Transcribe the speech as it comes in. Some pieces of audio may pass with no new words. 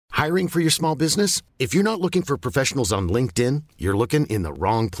Hiring for your small business? If you're not looking for professionals on LinkedIn, you're looking in the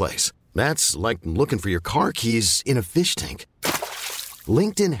wrong place. That's like looking for your car keys in a fish tank.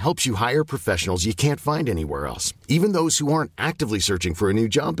 LinkedIn helps you hire professionals you can't find anywhere else, even those who aren't actively searching for a new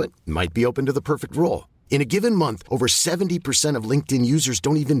job but might be open to the perfect role. In a given month, over 70% of LinkedIn users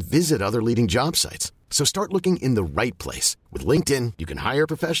don't even visit other leading job sites. So start looking in the right place. With LinkedIn, you can hire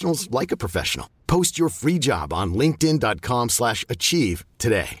professionals like a professional. Post your free job on linkedin.com/achieve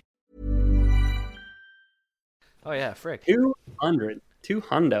today. Oh yeah, frick. 200. 2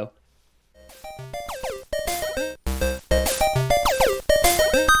 hundo.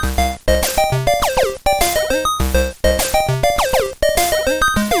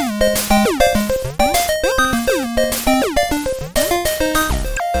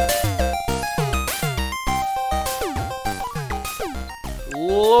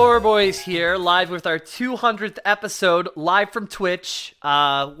 Lore Boys here, live with our 200th episode, live from Twitch.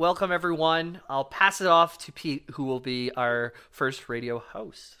 Welcome everyone. I'll pass it off to Pete, who will be our first radio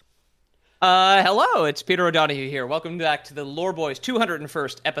host. Hello, it's Peter O'Donohue here. Welcome back to the Lore Boys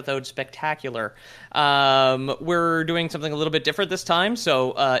 201st episode spectacular. We're doing something a little bit different this time,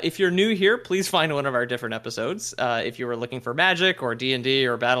 so if you're new here, please find one of our different episodes. If you were looking for Magic or D&D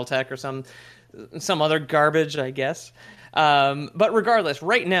or Battletech or some other garbage, I guess. But regardless,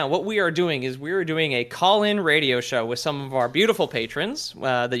 right now, what we are doing is we are doing a call-in radio show with some of our beautiful patrons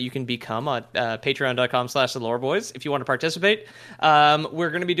that you can become on patreon.com/theloreboys if you want to participate. We're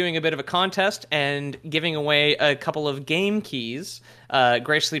going to be doing a bit of a contest and giving away a couple of game keys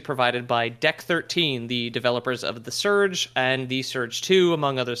graciously provided by Deck 13, the developers of The Surge and The Surge 2,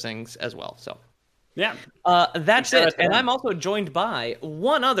 among other things as well. So, yeah, that's it. And I'm also joined by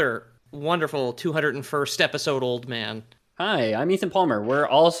one other wonderful 201st episode old man. Hi, I'm Ethan Palmer. We're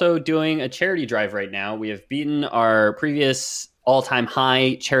also doing a charity drive right now. We have beaten our previous all-time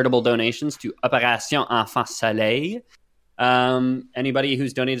high charitable donations to Opération Enfant Soleil. Anybody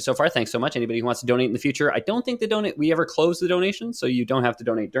who's donated so far, thanks so much. Anybody who wants to donate in the future, I don't think we ever close the donation, so you don't have to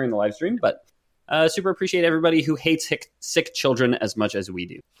donate during the live stream, but super appreciate everybody who hates sick children as much as we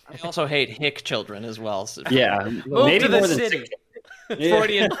do. I also hate hick children as well. So. Yeah, maybe more than city.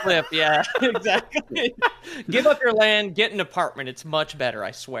 Freudian slip, yeah, exactly. Give up your land, get an apartment. It's much better,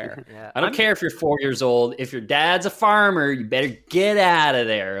 I swear. Yeah, I don't care if you're 4 years old. If your dad's a farmer, you better get out of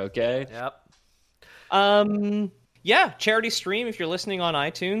there, okay? Yep. Yeah, charity stream. If you're listening on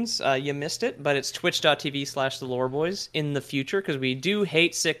iTunes, you missed it, but it's twitch.tv/theloreboys in the future, because we do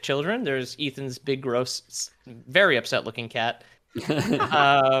hate sick children. There's Ethan's big, gross, very upset-looking cat.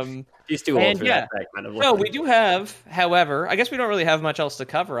 He's too old for that kind of. No, we do have, however, I guess we don't really have much else to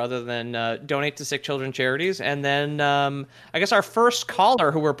cover other than donate to sick children charities, and then I guess our first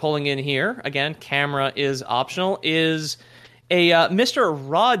caller who we're pulling in here, again, camera is optional, is a Mr.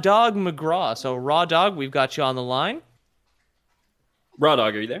 Raw Dog McGraw. So Raw Dog, we've got you on the line. Raw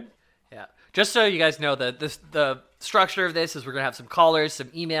Dog, are you there? Yeah. Just so you guys know that the structure of this is we're going to have some callers, some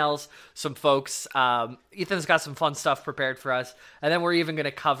emails, some folks. Ethan's got some fun stuff prepared for us. And then we're even going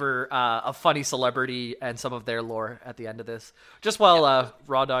to cover a funny celebrity and some of their lore at the end of this. Just while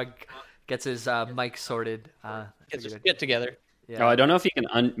Raw Dog gets his mic sorted. Get together. Yeah. Oh, I don't know if he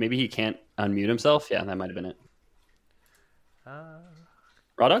can, maybe he can't unmute himself. Yeah, that might have been it.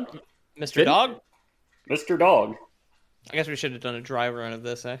 Raw Dog? Mr. Dog? Mr. Dog. I guess we should have done a dry run of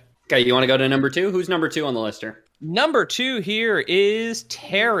this, eh? Okay, you want to go to number 2? Who's number 2 on the list here? Number 2 here is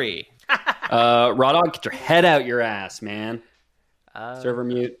Terry. Raw Dog, get your head out your ass, man. Server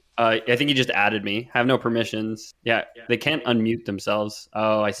mute. I think he just added me. Have no permissions. Yeah, they can't unmute themselves.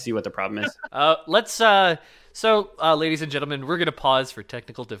 Oh, I see what the problem is. Ladies and gentlemen, we're going to pause for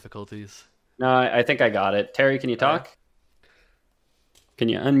technical difficulties. No, I think I got it. Terry, can you talk? Can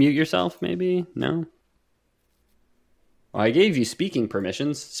you unmute yourself, maybe? No? Well, I gave you speaking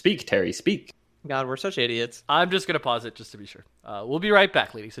permissions. Speak, Terry, speak. God, we're such idiots. I'm just going to pause it just to be sure. We'll be right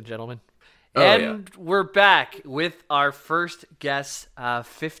back, ladies and gentlemen. We're back with our first guest,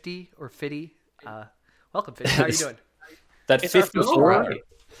 50 or Fitty. Welcome, Fitty. How are you doing? That 54. Right.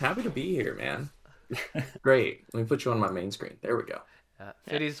 Happy to be here, man. Great. Let me put you on my main screen. There we go.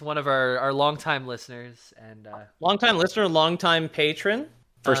 Fitty's one of our longtime listeners. And longtime listener, longtime patron.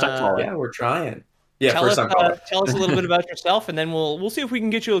 First time caller. Yeah, we're trying. Yeah, tell us a little bit about yourself, and then we'll see if we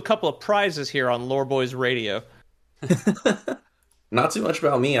can get you a couple of prizes here on Lore Boys Radio. Not too much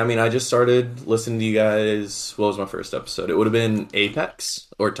about me. I mean, I just started listening to you guys. What was my first episode? It would have been Apex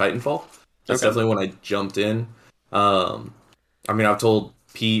or Titanfall. That's definitely when I jumped in. I mean, I've told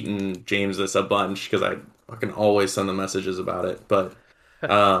Pete and James this a bunch because I can always send them messages about it. But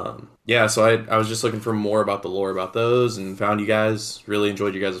Yeah, so I was just looking for more about the lore about those and found you guys, really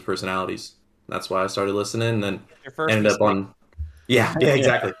enjoyed you guys' personalities. That's why I started listening and then Your first ended up mistake. on yeah,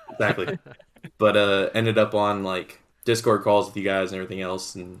 exactly. But ended up on like Discord calls with you guys and everything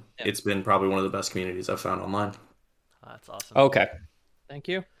else, and Yeah. it's been probably one of the best communities I've found online. That's awesome. Okay. Thank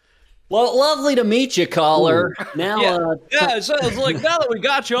you. Well, lovely to meet you, caller. Now, Yeah, so it's like now that we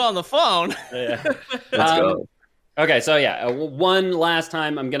got you on the phone. yeah. Let's go. Okay, so yeah, one last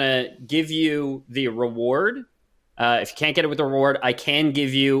time, I'm gonna give you the reward. If you can't get it with the reward, I can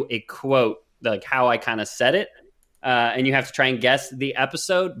give you a quote, like how I kind of said it, and you have to try and guess the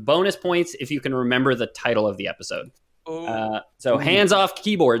episode. Bonus points if you can remember the title of the episode. So hands off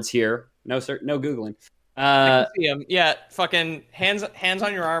keyboards here. No, sir, no googling. I can see him. Yeah, fucking hands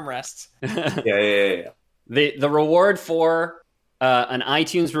on your armrests. Yeah. The reward for an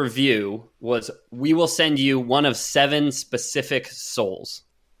iTunes review was we will send you one of 7 specific souls.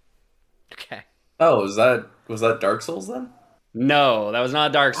 Okay. Oh, was that Dark Souls then? No, that was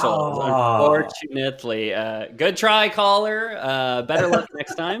not Dark Souls. Oh. Unfortunately, good try, caller. Better luck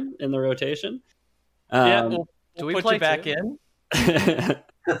next time in the rotation. Yeah, Um, do we'll we put play you back too? in.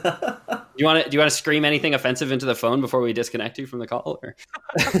 do you want to scream anything offensive into the phone before we disconnect you from the call? Or?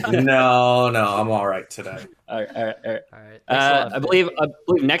 No, I'm all right today. All right. All right. Thanks a lot. I believe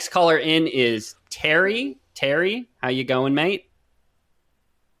next caller in is Terry. Terry, how you going, mate?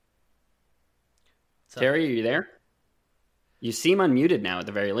 So- Terry, are you there? You seem unmuted now, at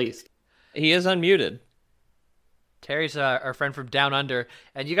the very least. He is unmuted. Terry's our friend from Down Under,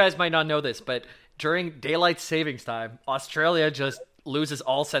 and you guys might not know this, but during daylight savings time, Australia just loses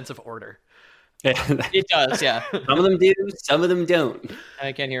all sense of order. It does, yeah. Some of them do, some of them don't.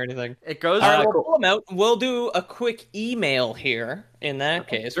 I can't hear anything. It goes. All right, we'll cool. pull them out. We'll do a quick email here. In that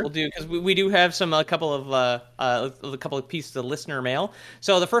case, sure. we'll do because we do have a couple of pieces of listener mail.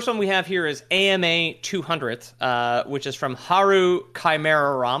 So the first one we have here is AMA 200th, which is from Haru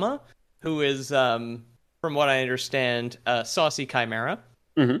Chimera Rama, who is, from what I understand, Saucy Chimera.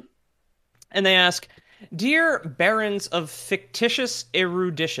 Mhm. And they ask, "Dear Barons of fictitious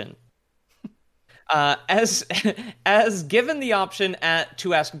erudition, as given the option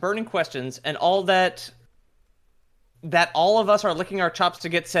to ask burning questions and all that all of us are licking our chops to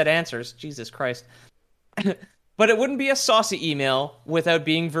get said answers, Jesus Christ, but it wouldn't be a saucy email without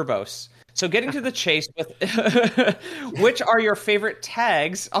being verbose. So getting to the chase with which are your favorite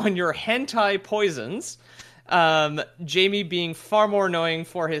tags on your hentai poisons? Jamie being far more knowing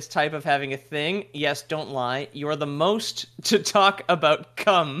for his type of having a thing. Yes, don't lie. You are the most to talk about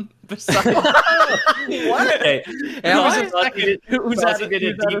cum besides. What? Hey, Who's Saucy did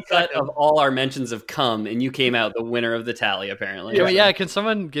a deep cut of all our mentions of cum, and you came out the winner of the tally, apparently. Can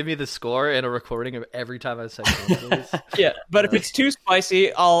someone give me the score and a recording of every time I say cum, please? Yeah, but if it's too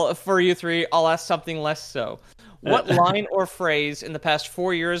spicy, for you three, I'll ask something less so. What line or phrase in the past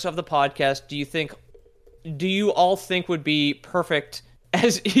 4 years of the podcast do you all think would be perfect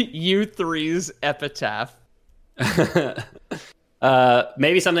as you three's epitaph?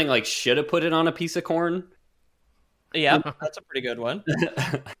 Maybe something like should have put it on a piece of corn. Yeah, that's a pretty good one.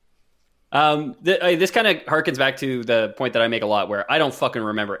 This kind of harkens back to the point that I make a lot, where I don't fucking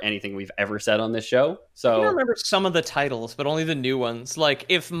remember anything we've ever said on this show. So I remember some of the titles, but only the new ones. Like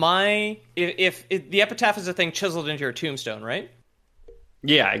if the epitaph is a thing chiseled into your tombstone, right?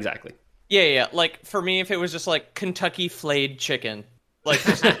 yeah, exactly. Yeah. Like for me, if it was just like Kentucky flayed chicken, like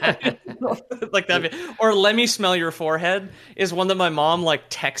just, like that, or let me smell your forehead is one that my mom like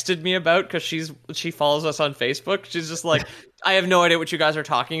texted me about because she follows us on Facebook. She's just like, I have no idea what you guys are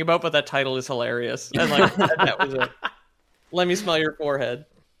talking about, but that title is hilarious. And like that was it. Let me smell your forehead.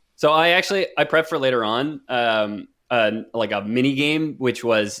 So I prepped for later on, like a mini game, which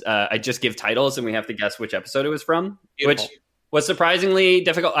was I just give titles and we have to guess which episode it was from, Beautiful. which was surprisingly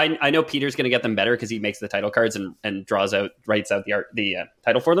difficult. I know Peter's going to get them better because he makes the title cards and writes out the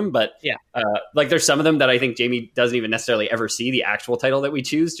title for them. But Yeah. like there's some of them that I think Jamie doesn't even necessarily ever see the actual title that we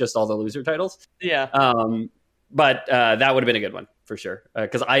choose, just all the loser titles. Yeah. But that would have been a good one for sure.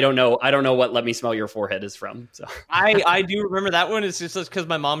 Because I don't know what "Let Me Smell Your Forehead" is from. So I do remember that one. It's just because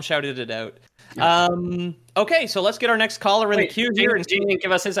my mom shouted it out. Okay, so let's get our next caller in the queue here. And Jamie didn't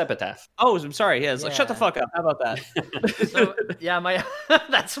give us his epitaph. oh, I'm sorry. Yeah, it's like, shut the fuck up. How about that? So yeah,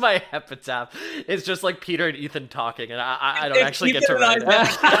 that's my epitaph. It's just like Peter and Ethan talking, and I don't actually get to write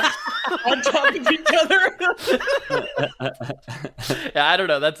it. On top of each other. Yeah, I don't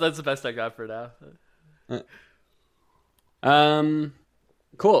know. That's the best I got for now.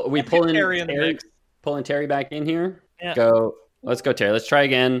 Cool. We pull in Terry in the mix. pulling Terry back in here. Yeah. Let's go, Terry. Let's try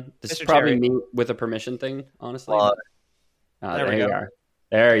again. This is Mr. probably Terry. me with a permission thing, honestly. Well, there we go. You are.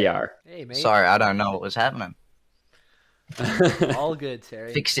 There you are. Hey, mate. Sorry, I don't know what was happening. All good,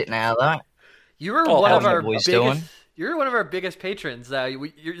 Terry. Fixed it now, though. You were Oh, one of how's our my voice biggest. doing? You're one of our biggest patrons.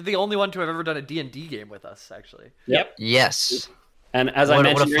 You're the only one to have ever done a D&D game with us, actually. Yep. Yes. And as I What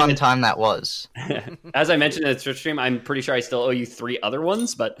mentioned, a during fun the- time that was. as I mentioned in the Twitch stream, I'm pretty sure I still owe you 3 other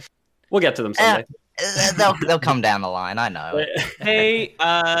ones, but we'll get to them someday. They'll come down the line, I know.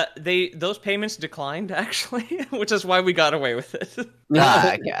 Those payments declined actually, which is why we got away with it.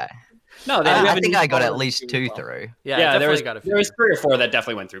 Okay. No, they I have a think new I got follower at least too 2 as well. through. Yeah, Yeah, definitely got a few. there was 3 or 4 that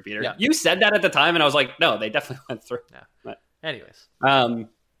definitely went through, Peter. Yeah. You said that at the time, and I was like, no, they definitely went through. Yeah. Anyways,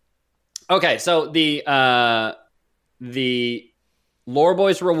 Okay, so the Lore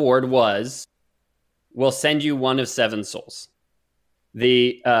Boys reward was, we'll send you 1 of 7 souls.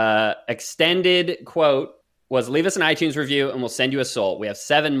 The extended quote was, leave us an iTunes review and we'll send you a soul. We have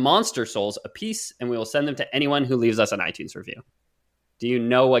 7 monster souls apiece, and we will send them to anyone who leaves us an iTunes review. Do you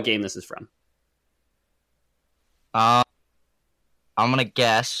know what game this is from? I'm gonna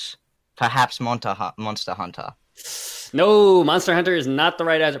guess perhaps Monster Hunter. No, Monster Hunter is not the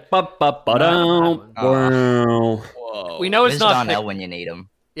right answer. Whoa. we know it's Where's not. Darnell when you need him?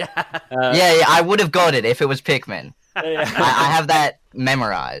 Yeah. Yeah, I would have got it if it was Pikmin. I have that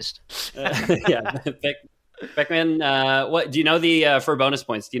memorized. Yeah, Pikmin. What do you know the for bonus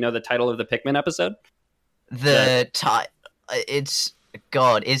points? Do you know the title of the Pikmin episode? It's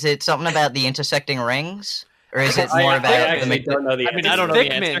God. Is it something about the intersecting rings, or is it more I about actually the? don't know the. I mean, answer. I don't know the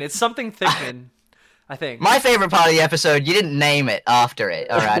Thickman. answer. It's something Thickman, I think. My favorite part of the episode, you didn't name it after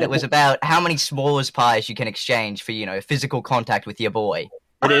it. All right, it was about how many s'mores pies you can exchange for, physical contact with your boy.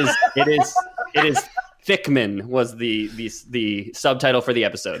 It is. Thickman was the subtitle for the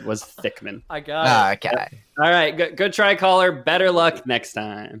episode. Was Thickman. I got it. Okay. All right, good try, caller. Better luck next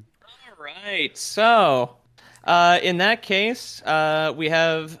time. All right. So, in that case, we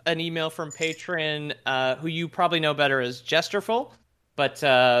have an email from patron who you probably know better as Jesterful, but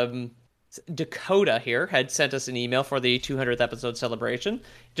Dakota here had sent us an email for the 200th episode celebration,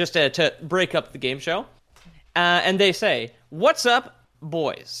 just to break up the game show. And they say, "What's up,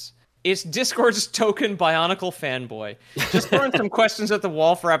 boys? It's Discord's token Bionicle fanboy. Just throwing some questions at the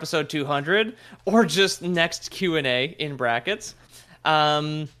wall for episode 200, or just next Q&A in brackets."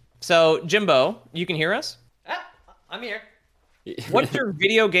 So, Jimbo, you can hear us? I'm here. What's your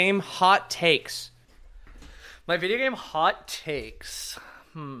video game hot takes? My video game hot takes.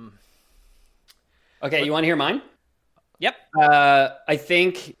 Okay, you want to hear mine? Yep. I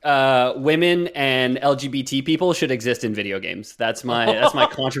think women and LGBT people should exist in video games. That's my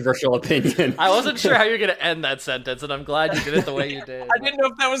controversial opinion. I wasn't sure how you're going to end that sentence, and I'm glad you did it the way you did. I didn't know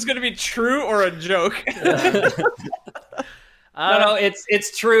if that was going to be true or a joke. No,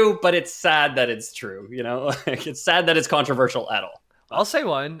 it's true, but it's sad that it's true. Like, it's sad that it's controversial at all. I'll say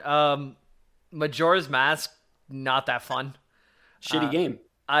one. Majora's Mask, not that fun. Shitty game.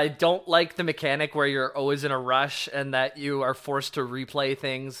 I don't like the mechanic where you're always in a rush and that you are forced to replay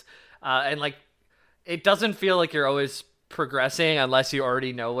things. And it doesn't feel like you're always progressing unless you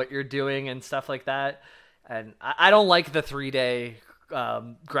already know what you're doing and stuff like that. And I don't like the 3-day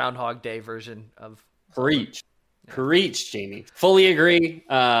Groundhog Day version of. Preach, Jamie. Fully agree.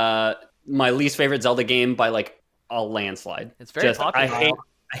 My least favorite Zelda game by a landslide. It's very popular.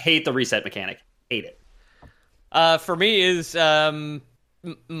 I hate the reset mechanic. Hate it. For me is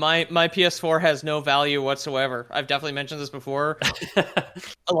my PS4 has no value whatsoever. I've definitely mentioned this before.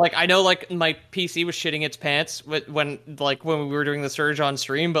 I know my PC was shitting its pants when we were doing the surge on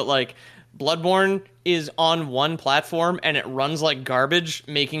stream, but Bloodborne is on one platform and it runs like garbage,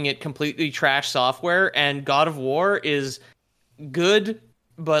 making it completely trash software, and God of War is good,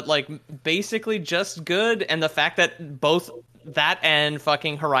 but basically just good, and the fact that both that and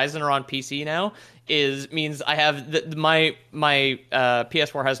fucking Horizon are on PC now means I have my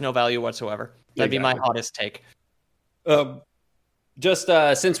PS4 has no value whatsoever. That'd be my hottest take. Just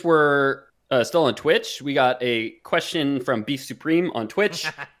since we're still on Twitch, we got a question from Beef Supreme on Twitch.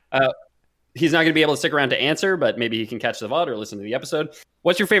 He's not going to be able to stick around to answer, but maybe he can catch the VOD or listen to the episode.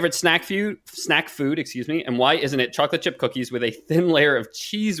 What's your favorite snack food, and why isn't it chocolate chip cookies with a thin layer of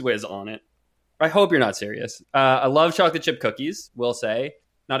Cheese Whiz on it? I hope you're not serious. I love chocolate chip cookies, will say.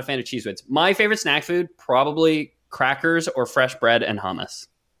 Not a fan of Cheese Whiz. My favorite snack food, probably crackers or fresh bread and hummus.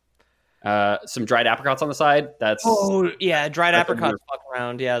 Some dried apricots on the side. That's dried apricots fuck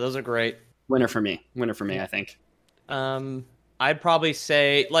around. Yeah, those are great. Winner for me, I think. I'd probably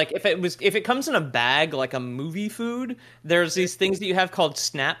say if it comes in a bag like a movie food, there's these things that you have called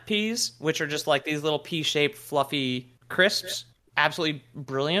snap peas, which are just these little pea-shaped fluffy crisps. Absolutely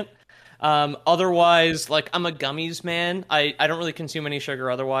brilliant. Otherwise, like, I'm a gummies man. I don't really consume any sugar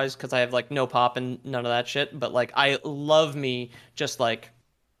otherwise because I have like no pop and none of that shit. But like, I love me just like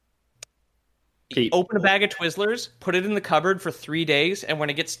Pete. open a bag of Twizzlers, put it in the cupboard for 3 days, and when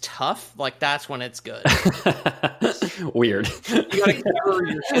it gets tough, like that's when it's good. Weird. You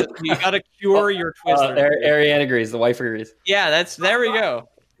gotta cure your Twizzlers. Ariane agrees. The wife agrees. Yeah, there we go.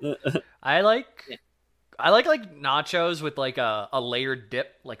 I like nachos with like a layered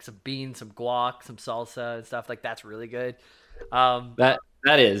dip, like some beans, some guac, some salsa and stuff. Like that's really good.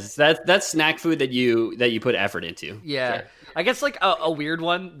 That's snack food that you put effort into. Yeah. Sure. I guess like a weird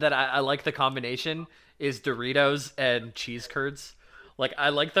one that I like the combination is Doritos and cheese curds. Like I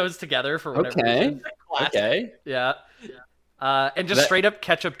like those together for whatever reason. Okay. Yeah. And just straight up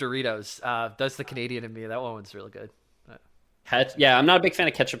ketchup Doritos. That's the Canadian in me. That one was really good. Yeah, I'm not a big fan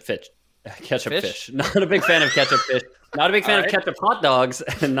of ketchup fish. Not a big fan of ketchup fish. Not a big fan of ketchup hot dogs,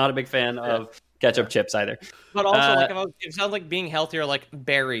 and not a big fan of ketchup chips either. But also, it sounds like being healthier, like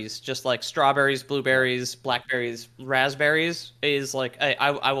berries, just like strawberries, blueberries, blackberries, raspberries is like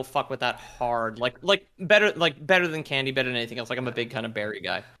I will fuck with that hard. Like better than candy, better than anything else. Like I'm a big kind of berry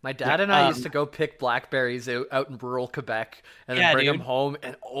guy. My dad and I used to go pick blackberries out in rural Quebec and then bring them home,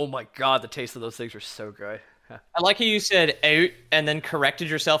 and oh my god, the taste of those things are so good. I like how you said out and then corrected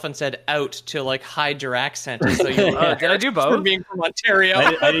yourself and said out to like hide your accent. So you did I do both? For being from Ontario.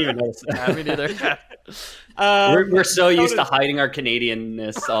 I didn't even notice that. Yeah, me neither. We're so used to hiding our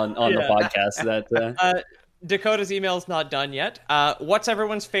Canadianness on the podcast that Dakota's email is not done yet. What's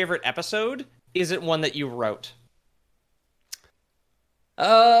everyone's favorite episode? Is it one that you wrote?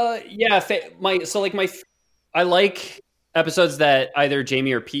 Yeah. I like episodes that either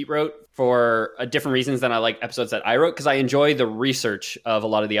Jamie or Pete wrote for different reasons than I like episodes that I wrote, because I enjoy the research of a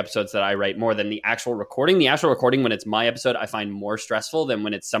lot of the episodes that I write more than the actual recording. The actual recording, when it's my episode, I find more stressful than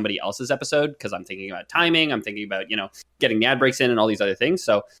when it's somebody else's episode, because I'm thinking about timing, I'm thinking about, getting the ad breaks in and all these other things.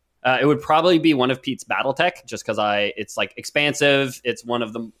 So it would probably be one of Pete's Battletech, just because it's like expansive. It's one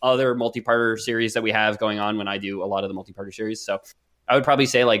of the other multi-parter series that we have going on when I do a lot of the multi-parter series. So I would probably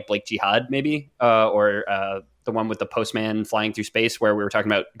say like Blake Jihad maybe, or the one with the postman flying through space where we were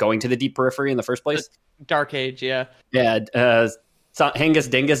talking about going to the deep periphery in the first place. Dark Age, yeah. Yeah, Hangus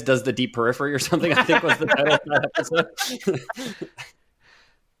Dingus does the deep periphery or something, I think was the title of that episode.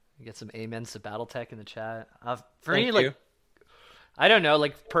 You get some amens to Battletech in the chat. For me, like, I don't know,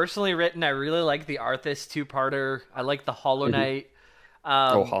 like personally written, I really like the Arthas 2-parter. I like the Hollow Knight.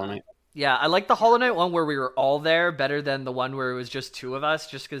 Hollow Knight. Yeah, I like the Hollow Knight one where we were all there better than the one where it was just two of us,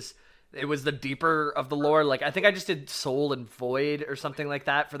 just because it was the deeper of the lore. Like, I think I just did Soul and Void or something like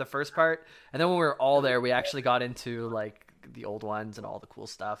that for the first part. And then when we were all there, we actually got into, like, the old ones and all the cool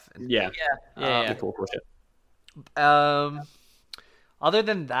stuff. And, Yeah. Cool shit. Other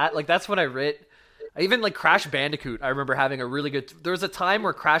than that, like, that's what I writ. Even, like, Crash Bandicoot, I remember having a really good... There was a time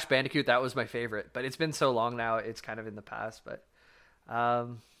where Crash Bandicoot, that was my favorite. But it's been so long now, it's kind of in the past. But, I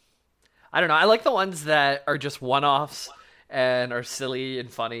don't know. I like the ones that are just one-offs and are silly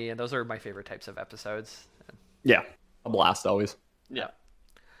and funny, and those are my favorite types of episodes. Yeah, a blast always. Yeah.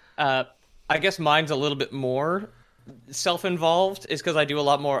 I guess mine's a little bit more self-involved, is because I do a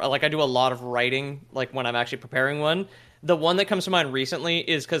lot more, like I do a lot of writing, like when I'm actually preparing one. The one that comes to mind recently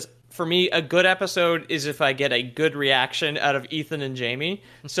is because for me, a good episode is if I get a good reaction out of Ethan and Jamie.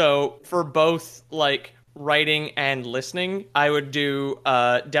 So for both, like, writing and listening, I would do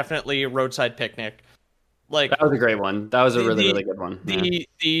definitely Roadside Picnic. Like, that was a great one. That was a really good one. The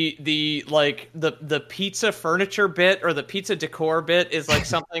pizza furniture bit or the pizza decor bit is like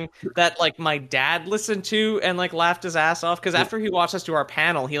something that like my dad listened to and like laughed his ass off, because after he watched us do our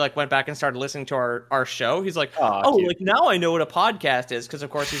panel, he like went back and started listening to our show. He's like, like now I know what a podcast is, because of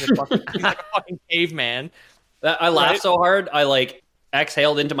course he's like a fucking caveman. I laughed so hard I like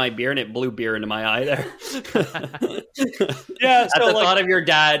exhaled into my beer and it blew beer into my eye there. Yeah, at the thought of your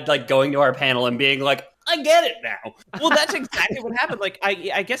dad like going to our panel and being like, I get it now. Well, that's exactly what happened. Like,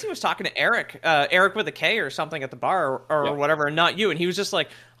 I guess he was talking to Eric with a K or something at the bar or whatever, and not you. And he was just like,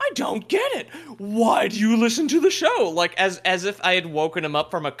 I don't get it. Why do you listen to the show? Like, as if I had woken him up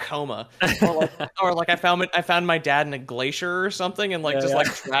from a coma, or like I found my dad in a glacier or something, and like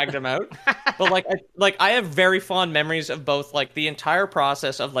dragged him out. But I have very fond memories of both, like the entire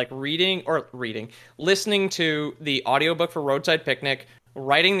process of like listening to the audiobook for Roadside Picnic,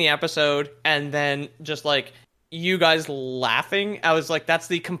 writing the episode, and then just like you guys laughing. I was like,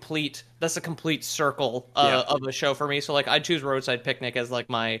 that's a complete circle of the show for me. So like I choose Roadside Picnic as like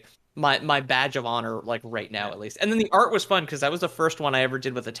my badge of honor, like right now at least. And then the art was fun because that was the first one I ever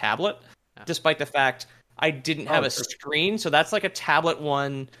did with a tablet, despite the fact I didn't have a screen. So that's like a tablet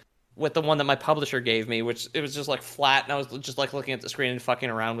one with the one that my publisher gave me, which it was just like flat, and I was just like looking at the screen and fucking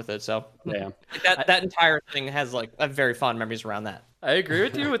around with it. So Yeah. that entire thing has like I have very fond memories around that. I agree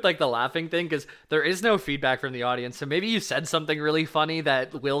with you with like the laughing thing because there is no feedback from the audience. So maybe you said something really funny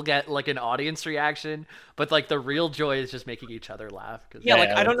that will get like an audience reaction, but like the real joy is just making each other laugh. Yeah, like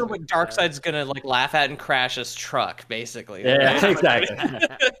I don't know what Darkseid's gonna like laugh at and crash his truck, basically. Yeah, right? exactly.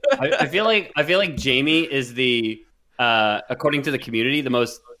 I feel like Jamie is the according to the community the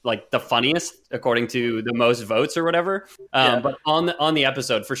most like the funniest according to the most votes or whatever. But on the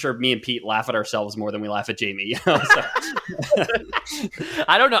episode, for sure, me and Pete laugh at ourselves more than we laugh at Jamie. You know? So.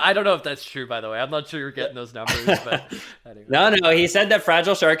 I don't know if that's true, by the way. I'm not sure you're getting those numbers, but anyway. No. He said that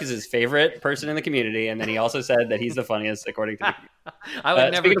Fragile Shark is his favorite person in the community, and then he also said that he's the funniest according to the community. I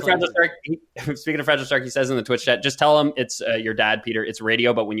would never. Speaking of Fragile Shark, he says in the Twitch chat, just tell him it's your dad, Peter. It's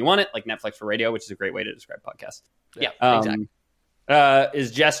radio, but when you want it, like Netflix for radio, which is a great way to describe podcasts. Yeah, exactly.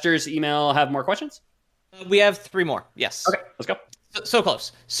 Is Jester's email have more questions? We have 3 more. Yes. Okay, let's go. So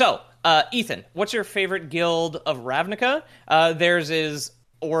close. So, Ethan, what's your favorite guild of Ravnica? Theirs is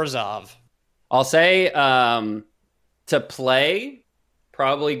Orzhov. I'll say to play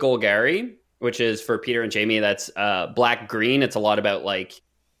probably Golgari, which is for Peter and Jamie. That's black green. It's a lot about like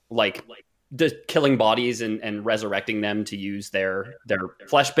killing bodies and resurrecting them to use their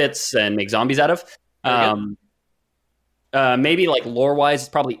flesh bits and make zombies out of. Maybe like lore wise,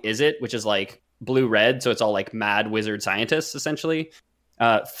 probably Izzet, which is like blue red, so it's all like mad wizard scientists essentially.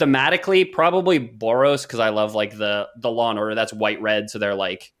 Thematically, probably Boros because I love like the Law and Order. That's white red, so they're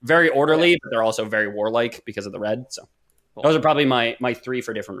like very orderly, but they're also very warlike because of the red. So those are probably my 3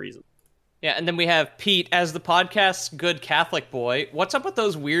 for different reasons. Yeah, and then we have Pete as the podcast's good Catholic boy. What's up with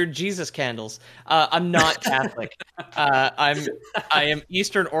those weird Jesus candles? I'm not Catholic. I am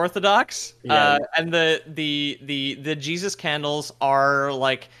Eastern Orthodox. And the Jesus candles are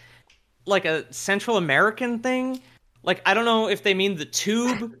like a Central American thing. Like I don't know if they mean the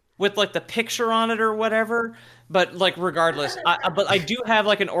tube with like the picture on it or whatever. But like regardless, but I do have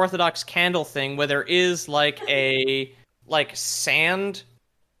like an Orthodox candle thing where there is like a sand.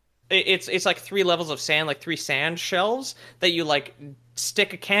 It's like 3 levels of sand, like 3 sand shelves that you like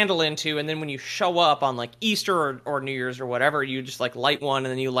stick a candle into, and then when you show up on like Easter or New Year's or whatever, you just like light one,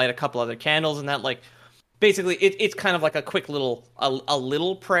 and then you light a couple other candles, and that like basically it's kind of like a quick little a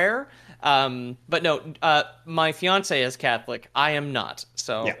little prayer. But no, my fiance is Catholic. I am not,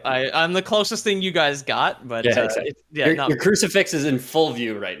 so yeah. I'm the closest thing you guys got. But exactly. Your crucifix is in full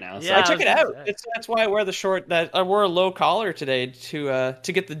view right now. So. Yeah, I took it out. That's why I wear the short. That I wore a low collar today to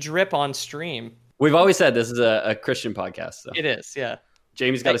get the drip on stream. We've always said this is a Christian podcast. So. It is, yeah.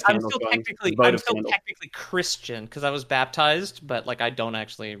 Jamie's got his candles going. I'm still technically Christian because I was baptized, but like I don't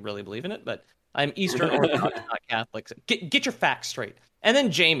actually really believe in it. But I'm Eastern Orthodox, not Catholic. So get your facts straight. And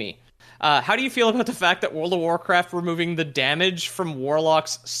then Jamie. How do you feel about the fact that World of Warcraft removing the damage from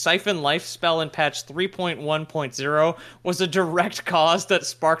Warlock's Siphon Life spell in patch 3.1.0 was a direct cause that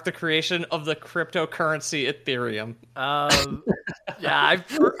sparked the creation of the cryptocurrency Ethereum? Yeah,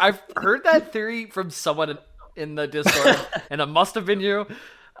 I've heard that theory from someone in the Discord, and it must have been you. It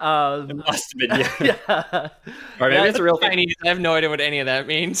must have been you. Yeah. Or maybe it's a real thing. I have no idea what any of that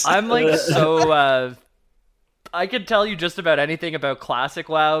means. I'm like so... I could tell you just about anything about classic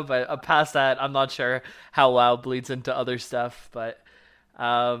WoW, but past that, I'm not sure how WoW bleeds into other stuff. But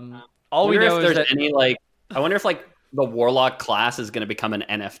all we know is that I wonder if like the Warlock class is going to become an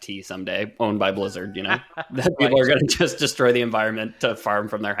NFT someday, owned by Blizzard. You know, that people are going to just destroy the environment to farm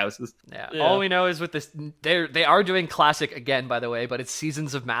from their houses. Yeah. All we know is with this, they are doing classic again, by the way, but it's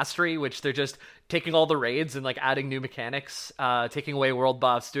Seasons of Mastery, which they're just taking all the raids and like adding new mechanics, taking away world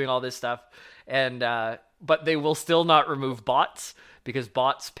buffs, doing all this stuff, and. But they will still not remove bots because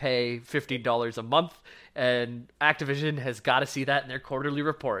bots pay $50 a month, and Activision has got to see that in their quarterly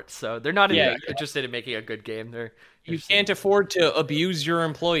reports. So they're not interested in making a good game. You can't afford to abuse your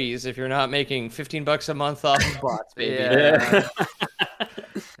employees if you're not making $15 a month off of bots, baby. Yeah.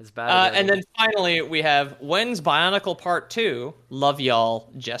 It's bad. And then finally, we have When's Bionicle Part 2? Love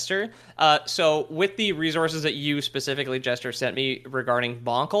y'all, Jester. So with the resources that you specifically, Jester, sent me regarding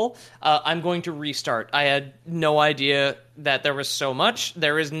Bonkle, I'm going to restart. I had no idea that there was so much.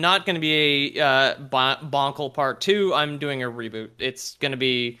 There is not going to be a Bonkle Part 2. I'm doing a reboot. It's going to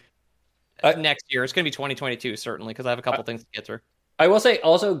be next year. It's going to be 2022, certainly, because I have a couple things to get through. I will say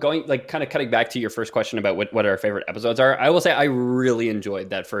also going like kind of cutting back to your first question about what our favorite episodes are. I will say I really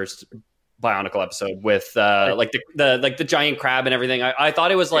enjoyed that first Bionicle episode with like the giant crab and everything. I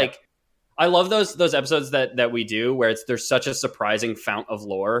thought it was like I love those episodes that we do where there's such a surprising fount of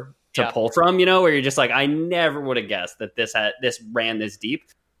lore to pull from, you know, where you're just like I never would have guessed that this ran this deep.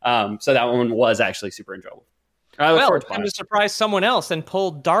 So that one was actually super enjoyable. I look Well, forward it's to time playing to surprise someone else and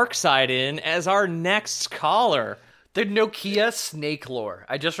pull Darkside in as our next caller. The Nokia Snake lore.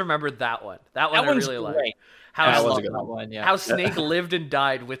 I just remembered that one. That one That I one's really great. like. That How, was a Love good that one. one. Yeah. how Snake lived and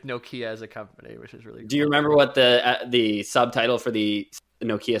died with Nokia as a company, which is really cool. Do you remember what the subtitle for the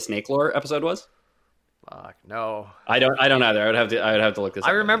Nokia Snake Lore episode was? Fuck, no. I don't either. I would have to look this up.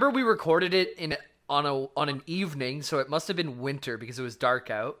 I remember we recorded it on an evening, so it must have been winter because it was dark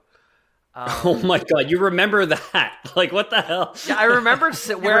out. Oh my god, you remember that? Like, what the hell? Yeah, I remember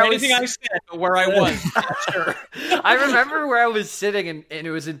where I was. Anything I said, but where I was. Sure. I remember where I was sitting, and it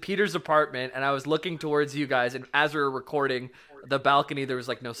was in Peter's apartment, and I was looking towards you guys, and as we were recording, the balcony, there was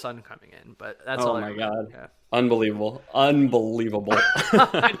like no sun coming in, but that's all Oh I my remember. god. Yeah. Unbelievable.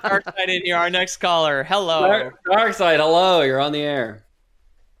 Darkside in here, our next caller. Hello. Darkside, hello. You're on the air.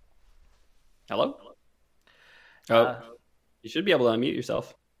 Hello? Oh, you should be able to unmute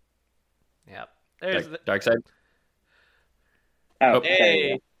yourself. Yeah. There's Darkside. Oh,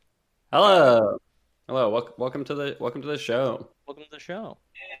 Hey, Hello. Hello. Welcome to the show. welcome to the show.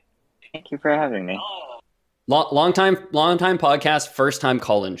 thank you for having me. Long time podcast, first time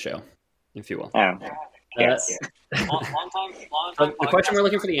call-in show, if you will. Oh, yes. The question we're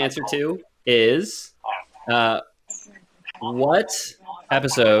looking for the answer to is, what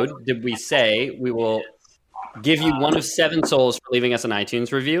episode did we say we will give you one of 7 souls for leaving us an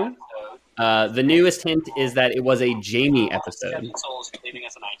iTunes review? The newest hint is that it was a Jamie episode.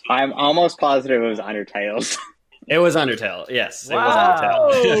 I'm almost positive it was Undertale. It was Undertale. Yes, it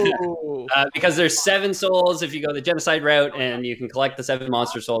was Undertale. Because there's 7 souls if you go the genocide route, and you can collect the 7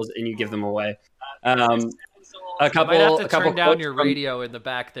 monster souls and you give them away. A couple. might have to a couple turn down quotes your from- radio in the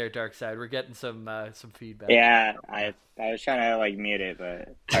back there, Darkside. We're getting some feedback. Yeah, I was trying to like mute it,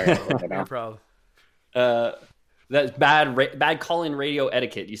 but alright, No problem. That's bad call-in radio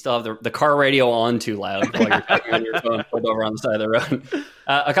etiquette. You still have the car radio on too loud while you're talking on your phone pulled over on the side of the road.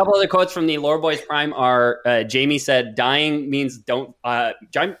 A couple other quotes from the Lore Boys Prime are: Jamie said, "Dying means don't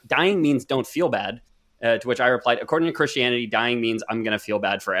feel bad." To which I replied, "According to Christianity, dying means I'm gonna feel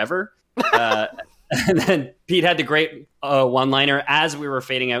bad forever." And then Pete had the great one-liner as we were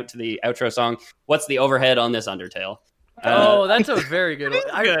fading out to the outro song. What's the overhead on this Undertale? Oh, that's a very good one.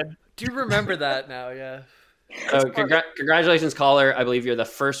 I do remember that now, yeah. So congratulations, caller. I believe you're the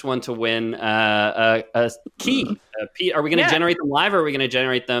first one to win a key. Pete, are we going to generate them live, or are we going to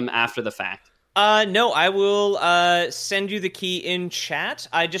generate them after the fact? No, I will send you the key in chat.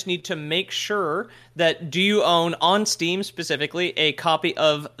 I just need to make sure that do you own, on Steam specifically, a copy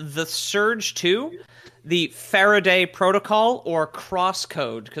of The Surge 2, the Faraday Protocol, or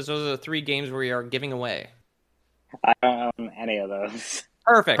Crosscode? Because those are the 3 games we are giving away. I don't own any of those.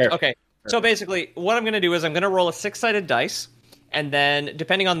 Perfect. Okay. So basically, what I'm going to do is I'm going to roll a 6-sided dice, and then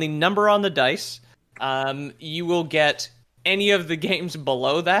depending on the number on the dice, you will get any of the games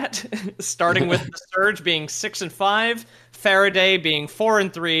below that, starting with The Surge being 6 and 5, Faraday being 4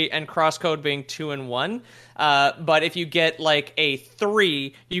 and 3, and Crosscode being 2 and 1. But if you get like a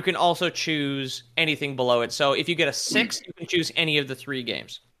 3, you can also choose anything below it. So if you get a 6, you can choose any of the 3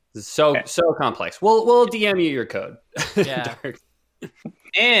 games. So complex. We'll DM you your code. Yeah.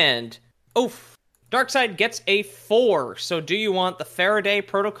 And Darkside gets a 4. So do you want the Faraday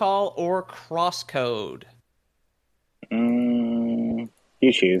Protocol or Crosscode? You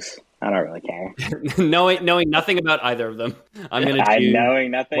choose. I don't really care. knowing nothing about either of them, I'm going to I'm choose.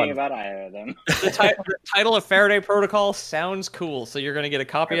 knowing nothing one. about either of them. The title of Faraday Protocol sounds cool, so you're going to get a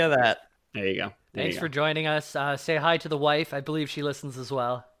copy of that. There you go. There Thanks you for joining us. Say hi to the wife. I believe she listens as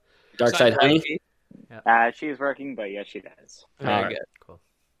well. go. Darkside Honey. She's working, but yes, she does. Very All right. good. Cool.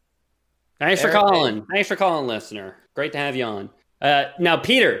 Thanks for calling. Thanks for calling, listener. Great to have you on. Now,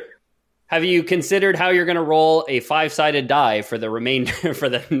 Peter, have you considered how you're going to roll a 5-sided die for the remainder for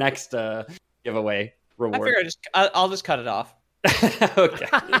the next giveaway I reward? figure I'll just cut it off. Okay.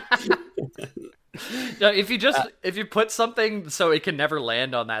 No, if you put something so it can never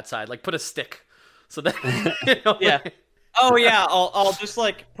land on that side, like put a stick, so that Yeah. Oh yeah, I'll just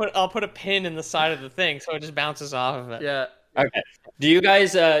like put a pin in the side of the thing so it just bounces off of it. yeah. Okay. Do you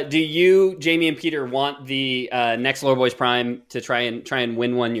guys, Jamie and Peter, want the next Lore Boys Prime to try and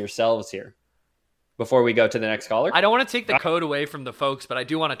win one yourselves here before we go to the next caller? I don't want to take the code away from the folks, but I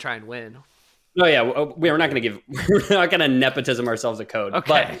do want to try and win. No, yeah, we're not going to we're not going to nepotism ourselves a code.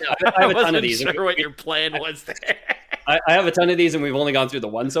 Okay. But I have a ton wasn't of these. sure what your plan was there. I have a ton of these, and we've only gone through the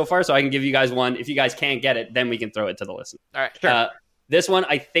one so far, so I can give you guys one. If you guys can't get it, then we can throw it to the listener. All right, sure. This one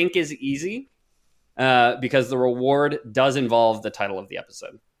I think is easy because the reward does involve the title of the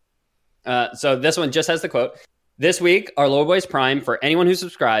episode. So this one just has the quote. This week, our Low Boys Prime, for anyone who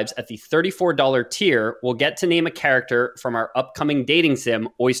subscribes at the $34 tier, will get to name a character from our upcoming dating sim,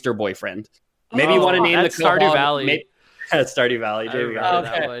 Oyster Boyfriend. Maybe you want to name the that's Stardew Valley. Stardew Valley. I Jamie remember got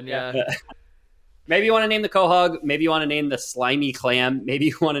it. that one, yeah. Maybe you want to name the Quahog. Maybe you want to name the Slimy Clam. Maybe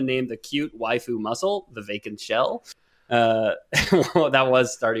you want to name the cute waifu mussel, the Vacant Shell. Well, that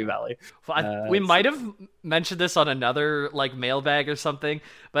was Stardew Valley. We might have mentioned this on another like mailbag or something,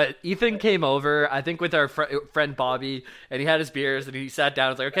 but Ethan came over, I think with our friend Bobby, and he had his beers and he sat down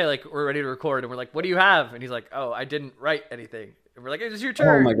and was like, okay, like we're ready to record. And we're like, what do you have? And he's like, oh, I didn't write anything. And we're like, it's your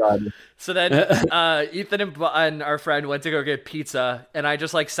turn. Oh my God. So then Ethan and our friend went to go get pizza, and I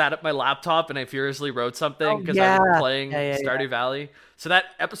just like sat at my laptop and I furiously wrote something because I've been playing Stardew Valley. So that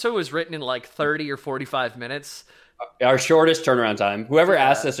episode was written in like 30 or 45 minutes. Our shortest turnaround time. Whoever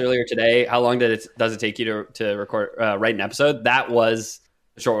asked us earlier today, how long does it take you to record, write an episode? That was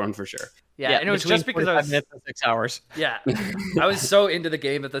a short one for sure. Yeah, and it was just because I was minutes and 6 hours. Yeah, I was so into the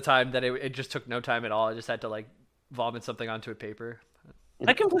game at the time that it just took no time at all. I just had to like vomit something onto a paper.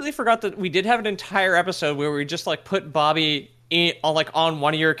 I completely forgot that we did have an entire episode where we just like put Bobby on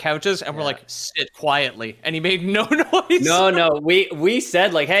one of your couches and we're like, sit quietly, and he made no noise. No, we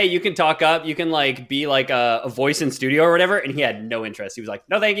said like, hey, you can talk up, you can like be like a voice in studio or whatever, and he had no interest. He was like,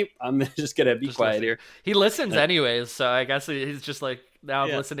 no, thank you, I'm just gonna be quiet here. He listens anyways, so I guess he's just like, now I'm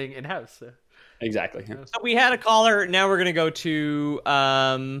listening in house. So. Exactly. So we had a caller. Now we're gonna go to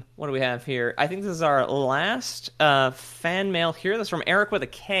what do we have here? I think this is our last fan mail here. That's from Eric with a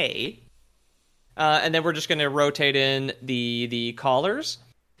K. And then we're just going to rotate in the callers.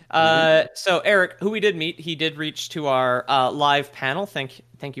 So Eric, who we did meet, he did reach to our live panel. Thank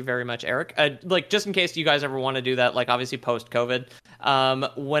you very much, Eric. Like just in case you guys ever want to do that, like obviously post COVID,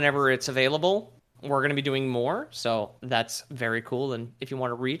 whenever it's available, we're going to be doing more. So that's very cool. And if you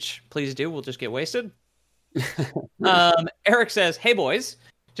want to reach, please do. We'll just get wasted. Eric says, "Hey boys,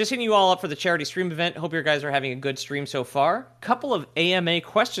 just hitting you all up for the charity stream event. Hope you guys are having a good stream so far. Couple of AMA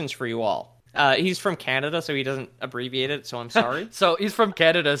questions for you all." He's from Canada, so he doesn't abbreviate it, so I'm sorry. So he's from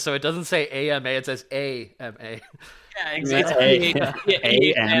Canada, so it doesn't say AMA, it says AMA. Yeah, exactly.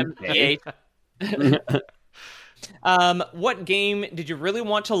 What game did you really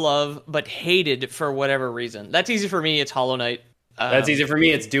want to love but hated for whatever reason? That's easy for me. It's Hollow Knight. That's easy for me.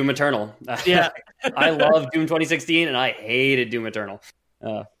 It's Doom Eternal. Yeah. I love Doom 2016, and I hated Doom Eternal.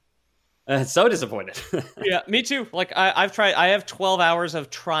 So disappointed. Yeah, me too. Like I've tried. I have 12 hours of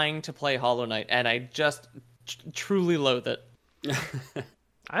trying to play Hollow Knight, and I just truly loathe it.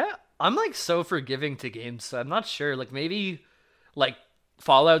 I'm like so forgiving to games, so I'm not sure. Like maybe like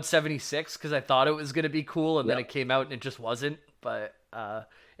Fallout 76 because I thought it was gonna be cool, and then it came out and it just wasn't. But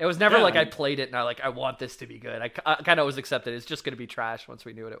it was never like I played it and I want this to be good. I kind of always accepted it's just gonna be trash once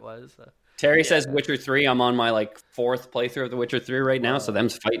we knew what it was. So. Terry says Witcher 3. I'm on my like 4th playthrough of The Witcher 3 right now, so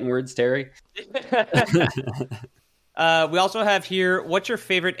them's fighting words, Terry. We also have here, what's your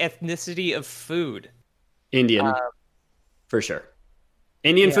favorite ethnicity of food? Indian, for sure.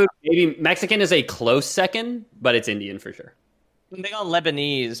 Indian food, maybe Mexican is a close second, but it's Indian for sure. I'm big on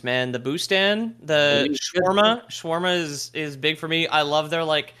Lebanese, man. The Bustan, the shawarma. Shawarma is big for me. I love their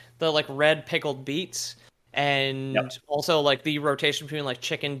the red pickled beets, and also like the rotation between like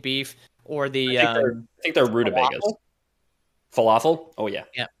chicken, beef, or the I think they're rutabagas. Falafel? Oh yeah.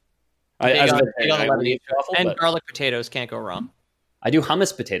 Yeah. Falafel, garlic potatoes can't go wrong. I do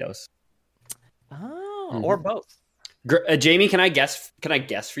hummus potatoes. Oh, or both. Jamie, can I guess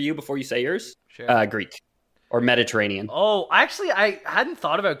for you before you say yours? Sure. Greek or Mediterranean. Oh, actually, I hadn't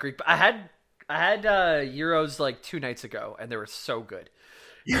thought about Greek, but I had Euros like 2 nights ago, and they were so good.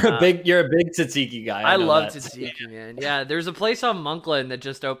 You're a big tzatziki guy. I love tzatziki, man. Yeah, there's a place on Monkland that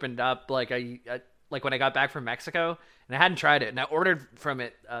just opened up like like when I got back from Mexico, and I hadn't tried it, and I ordered from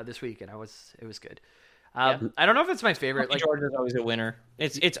it this week, and it was good. I don't know if it's my favorite. Like George is always a winner.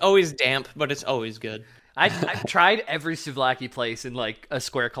 It's always damp, but it's always good. I've tried every souvlaki place in like a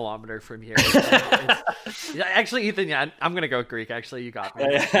square kilometer from here. Actually, Ethan, I'm gonna go Greek. Actually, you got me.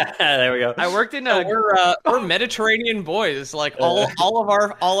 There we go. I worked in we're Mediterranean boys. Like all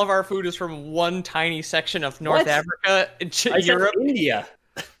of our food is from one tiny section of North Africa, Europe, India.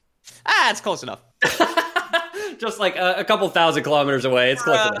 It's close enough. Just like a couple thousand kilometers away. It's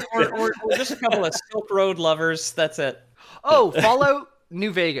close enough. We're just a couple of Silk Road lovers. That's it. Oh, Fallout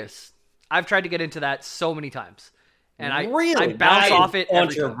New Vegas. I've tried to get into that so many times, and I bounce off it.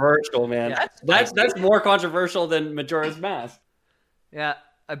 Controversial, man. Yeah. That's more controversial than Majora's Mask. Yeah,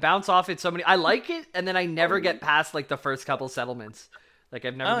 I bounce off it so many. I like it, and then I never get past like the first couple settlements. Like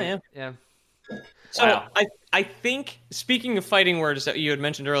I've never. So Wow. I think, speaking of fighting words that you had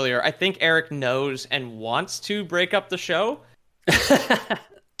mentioned earlier, I think Eric knows and wants to break up the show.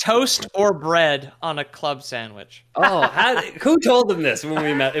 Toast or bread on a club sandwich. Oh, who told them this when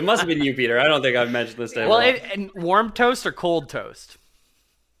we met? It must have been you, Peter. I don't think I've mentioned this to Well, anyone. and warm toast or cold toast?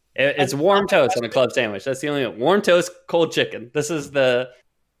 It's warm toast on a club sandwich. That's the only one. Warm toast, cold chicken. This is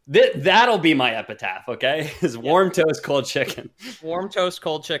that'll be my epitaph, okay? Is warm toast, cold chicken. Warm toast,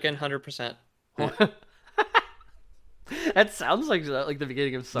 cold chicken, 100%. That sounds like the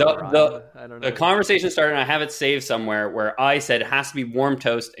beginning of some rhyme. I don't know. The conversation started, and I have it saved somewhere where I said it has to be warm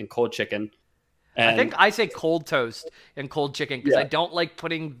toast and cold chicken. And I think I say cold toast and cold chicken because Yeah. I don't like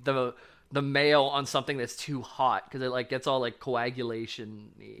putting the mayo on something that's too hot because it like gets all like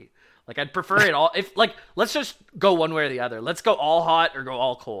coagulation-y. Like I'd prefer it all. If like let's just go one way or the other. Let's go all hot or go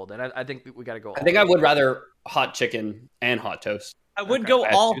all cold. And I think we got to go. I think I would rather hot chicken and hot toast. I would go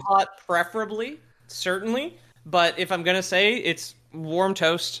all hot, preferably, certainly. But if I'm gonna say, it's warm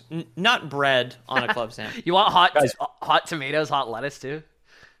toast, not bread on a club sandwich. You want Guys. hot tomatoes, hot lettuce too?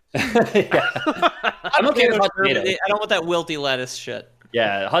 I'm okay with hot tomatoes. I don't want that wilty lettuce shit.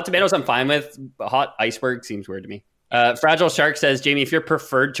 Yeah, hot tomatoes I'm fine with. But hot iceberg seems weird to me. Fragile Shark says, Jamie, if your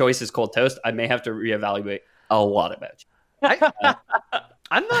preferred choice is cold toast, I may have to reevaluate a lot about you.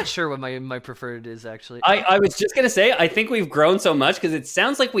 I'm not sure what my preferred is actually. I was just going to say, I think we've grown so much because it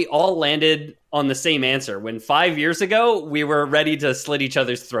sounds like we all landed on the same answer. When 5 years ago, we were ready to slit each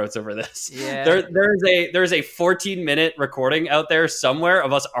other's throats over this. Yeah. There's a 14-minute recording out there somewhere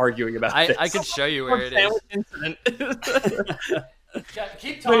of us arguing about this. I could show you where it is. Sandwich incident.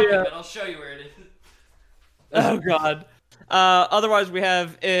 Keep talking, but I'll show you where it is. Oh God. Otherwise, we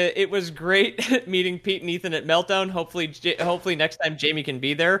have it was great meeting Pete and Ethan at Meltdown. Hopefully next time Jamie can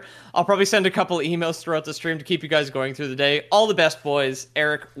be there. I'll probably send a couple emails throughout the stream to keep you guys going through the day. All the best, boys.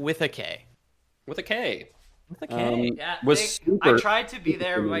 Eric with a K. With a K. With a K. Yeah, Was super- I tried to be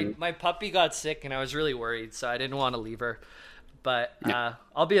there. My puppy got sick, and I was really worried, so I didn't want to leave her. But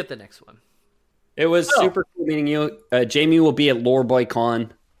I'll be at the next one. It was super cool meeting you. Jamie will be at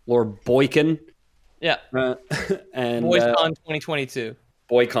LoreBoyCon. LoreBoycon. Yeah. And BoysCon 2022.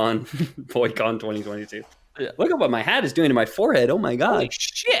 BoyCon. BoyCon 2022. Yeah. Look at what my hat is doing to my forehead. Oh my god. Holy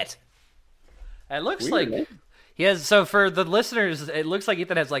shit. It looks Weird, like eh? he has. So for the listeners, it looks like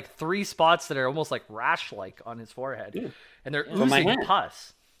Ethan has like 3 spots that are almost like rash-like on his forehead, and they're From my oozing hand.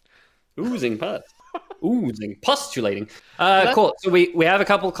 pus. Oozing pus. Oozing. Pustulating. Cool. So we have a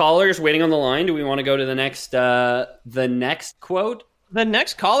couple callers waiting on the line. Do we want to go to the next quote? The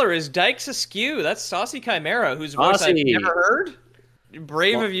next caller is Dykes Askew. That's Saucy Chimera, whose voice I've Saucy. never heard.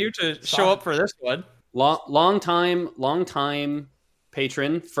 Brave of you to show up for this one. Long time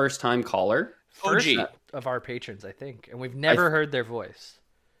patron, first time caller. First OG. of our patrons, I think, and we've never heard their voice.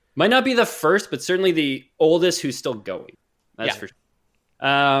 Might not be the first, but certainly the oldest who's still going. That's Yeah. for sure.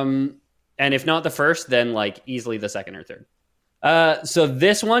 And if not the first, then like easily the second or third. So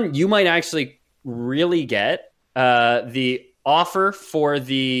this one you might actually really get. The offer for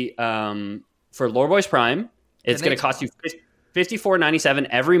the for Lore Boys Prime, it's going to cost you $54.97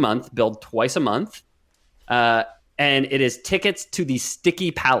 every month, billed twice a month, and it is tickets to the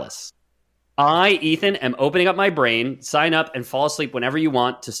Sticky Palace. I, Ethan, am opening up my brain. Sign up and fall asleep whenever you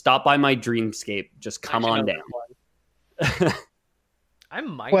want to stop by my dreamscape. Just come on down. I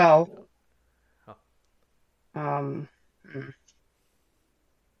might. Well, Hi,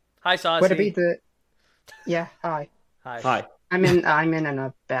 Saucy. would it be the? Yeah. Hi. Hi. I'm in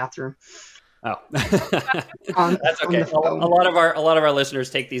a bathroom. Oh, On, that's on okay. the phone. A lot of our listeners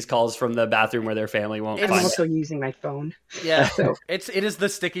take these calls from the bathroom where their family won't I'm find also using my phone. Yeah, So it is the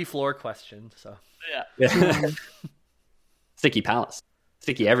sticky floor question. So it. Sticky Palace,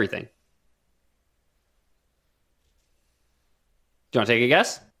 sticky everything. Do you want to take a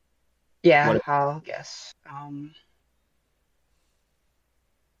guess? yeah, What- I'll guess. I'm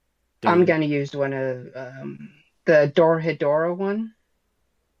gonna use one of the Dorohedoro one.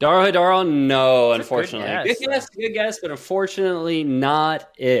 Dorohedoro? No, That's a good unfortunately. guess. Good guess, but unfortunately not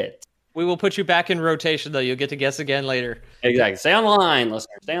it. We will put you back in rotation, though. You'll get to guess again later. Exactly. Stay on the line,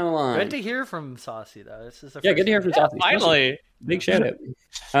 listeners. Stay on the line. good to hear from Saucy though. This is the Yeah, first good to hear time. from Saucy. Finally. Big shout out.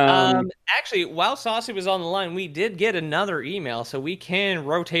 Actually, while Saucy was on the line, we did get another email, so we can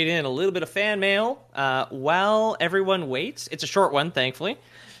rotate in a little bit of fan mail while everyone waits. It's a short one, thankfully.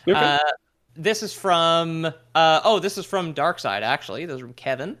 Okay. This is from Darkside, actually. This is from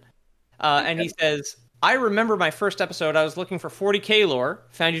Kevin. And he says, I remember my first episode, I was looking for 40k lore,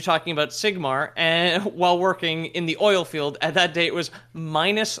 found you talking about Sigmar, and while working in the oil field, at that day it was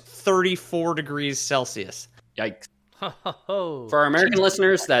minus 34 degrees Celsius. Yikes. For our American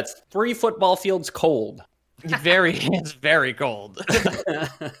listeners, that's 3 football fields cold. It's very cold.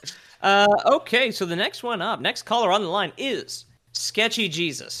 Okay, so the next caller on the line is Sketchy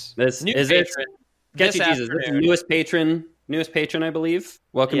Jesus. This New is patron it. Sketchy this Jesus, this is afternoon. newest patron, I believe.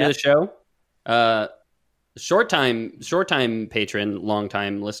 Welcome Yeah. to the show. Short time patron, long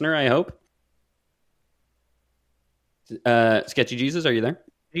time listener, I hope. Sketchy Jesus, are you there?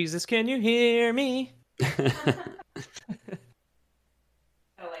 Jesus, can you hear me?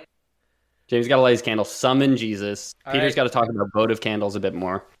 James got to light his candle. Summon Jesus. All Peter's right. got to talk about votive candles a bit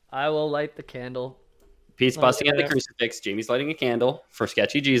more. I will light the candle. Pete's busting at the crucifix. Jamie's lighting a candle for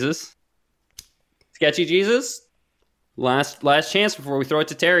Sketchy Jesus. Sketchy Jesus, last chance before we throw it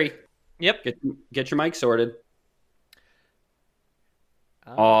to Terry. Yep. Get your mic sorted.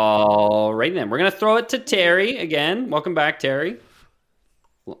 All right, then. We're going to throw it to Terry again. Welcome back, Terry.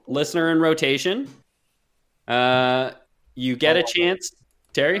 Listener in rotation. You get a chance.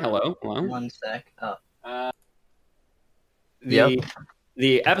 Terry, hello. 1 sec.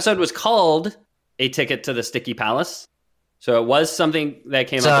 The episode was called A Ticket to the Sticky Palace. So it was something that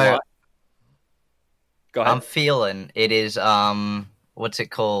came up a lot. Go ahead. I'm feeling it is, what's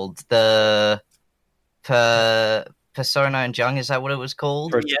it called? The Persona and Jung, is that what it was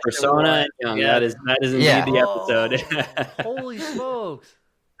called? Persona and Young. Yeah. That is indeed Yeah. the episode. Holy smokes.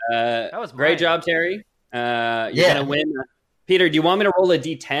 That was great mine. job, Terry. You're Yeah. gonna win. Peter, do you want me to roll a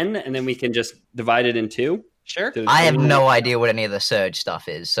D10 and then we can just divide it in 2? Sure. I have no idea what any of the Surge stuff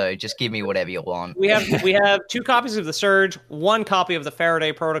is, so just give me whatever you want. We have 2 copies of the Surge, 1 copy of the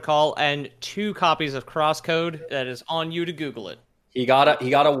Faraday Protocol, and 2 copies of Crosscode. That is on you to Google it. He got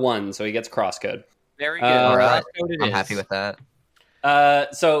a 1, so he gets crosscode. Very good. All right. Crosscode it I'm is. happy with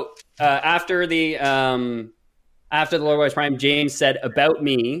that. So after the Lord Boys Prime, James said about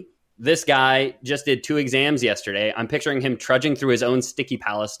me, this guy just did 2 exams yesterday. I'm picturing him trudging through his own sticky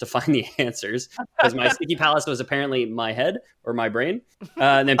palace to find the answers because my sticky palace was apparently my head or my brain.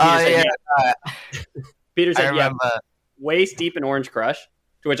 And then Peter said, Peter I said, yeah, remember. waist deep in Orange Crush.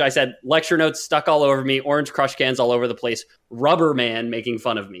 To which I said, lecture notes stuck all over me, Orange Crush cans all over the place, Rubber Man making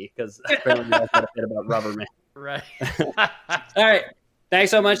fun of me because apparently I said a bit about Rubber Man. Right. All right.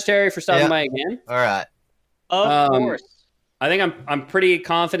 Thanks so much, Terry, for stopping Yeah. by again. All right. Of course. I think I'm pretty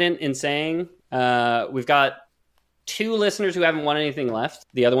confident in saying we've got 2 listeners who haven't won anything left.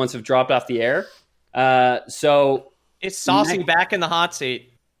 The other ones have dropped off the air. So It's Saucy back in the hot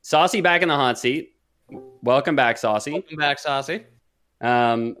seat. Saucy back in the hot seat. Welcome back, Saucy. Welcome back, Saucy.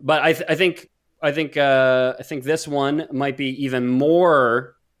 But I think this one might be even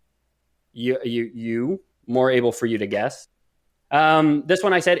more more able for you to guess. This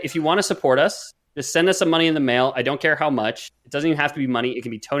one I said, if you want to support us, just send us some money in the mail. I don't care how much. It doesn't even have to be money. It can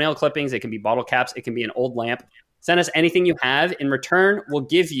be toenail clippings. It can be bottle caps. It can be an old lamp. Send us anything you have. In return, we'll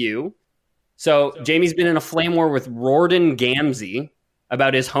give you. So Jamie's been in a flame war with Rorden Gamzee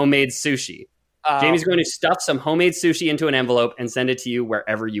about his homemade sushi. Jamie's going to stuff some homemade sushi into an envelope and send it to you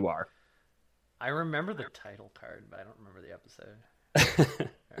wherever you are. I remember the title card, but I don't remember the episode.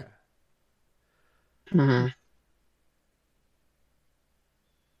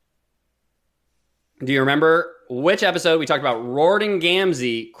 Do you remember which episode we talked about Rorden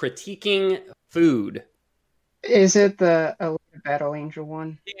Gamzee critiquing food? Is it the Alita Battle Angel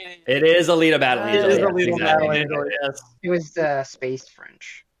one? It is Alita Battle It Angel. is yes, Alita exactly. Battle Angel, yes. It was the Space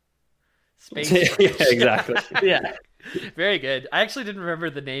French. Space Yeah, exactly. Yeah. Very good. I actually didn't remember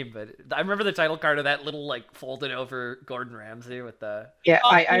the name, but I remember the title card of that little like folded over Gordon Ramsay with the. Yeah,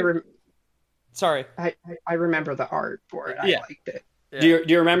 Oh, Sorry. I remember the art for it. Yeah. I liked it. Yeah. Do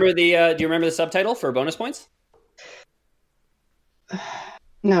you remember the subtitle for bonus points?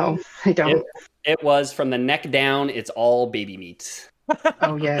 No, I don't. It was From the Neck Down, It's All Baby Meat.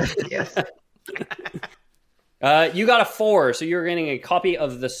 Oh yes, yes. You got a 4, so you're getting a copy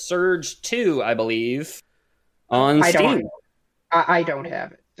of The Surge 2, I believe, on I Steam. I don't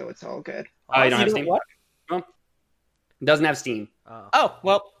have it, so it's all good. Oh, you don't have You know Steam? what? No. It doesn't have Steam. Oh. Oh,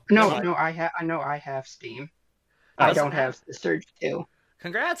 well. No, I have Steam. I don't have the Surge 2.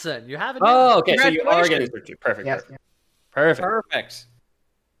 Congrats, then. You have it. Oh, okay. So you are Congratulations. getting Surge 2. Perfect. Yes. Perfect. Perfect.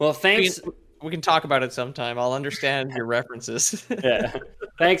 Well, thanks. We can talk about it sometime. I'll understand your references. Yeah.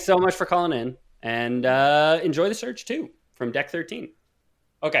 Thanks so much for calling in. And enjoy The Surge 2 from Deck 13.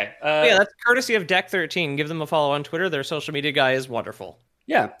 Okay. Yeah, that's courtesy of Deck 13. Give them a follow on Twitter. Their social media guy is wonderful.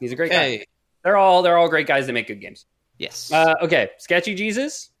 Yeah, he's a great guy. Okay. They're all great guys that make good games. Yes. Okay, Sketchy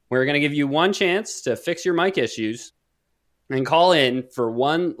Jesus, we're going to give you one chance to fix your mic issues and call in for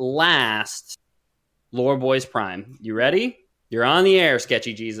one last Lore Boys Prime. You ready? You're on the air,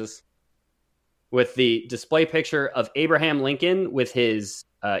 Sketchy Jesus. with the display picture of Abraham Lincoln with his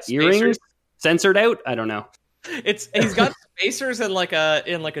earrings censored out. I don't know. He's got spacers and like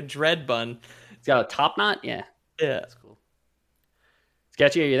a dread bun. He's got a top knot. Yeah, that's cool.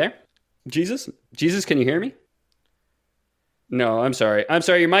 Sketchy, are you there? Jesus, can you hear me? No, I'm sorry.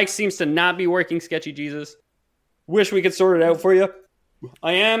 Your mic seems to not be working, Sketchy Jesus. Wish we could sort it out for you.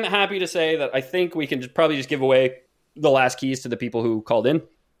 I am happy to say that I think we can probably just give away the last keys to the people who called in.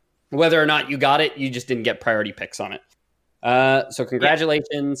 Whether or not you got it, you just didn't get priority picks on it. So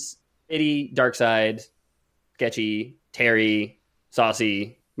congratulations, Itty, Darkside, Sketchy, Terry,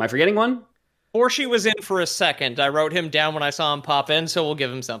 Saucy. Am I forgetting one? Forshi was in for a second. I wrote him down when I saw him pop in, so we'll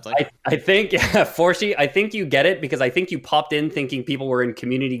give him something. I think, Forshi, I think you get it because I think you popped in thinking people were in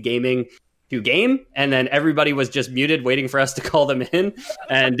community gaming to game, and then everybody was just muted waiting for us to call them in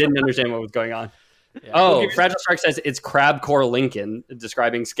and didn't understand what was going on. Yeah. Oh, Fragile Shark says it's Crabcore Lincoln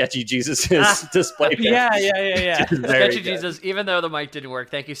describing Sketchy Jesus' display. Yeah. Sketchy Jesus, even though the mic didn't work,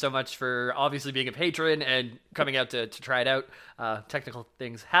 thank you so much for obviously being a patron and coming out to try it out. Technical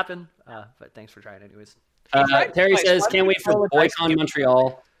things happen, but thanks for trying anyways. Terry says, can't wait for BoyCon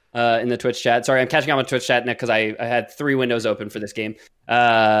Montreal in the Twitch chat. Sorry, I'm catching up on Twitch chat because I had 3 windows open for this game.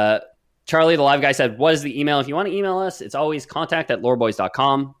 Charlie, the live guy, said, what is the email? If you want to email us, it's always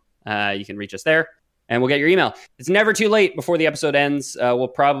contact@loreboys.com. You can reach us there. And we'll get your email. It's never too late before the episode ends. We'll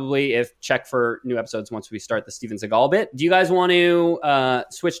probably check for new episodes once we start the Steven Seagal bit. Do you guys want to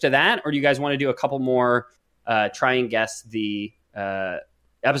switch to that? Or do you guys want to do a couple more try and guess the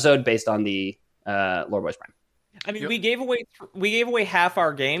episode based on the Lore Boys Prime? I mean, we gave away half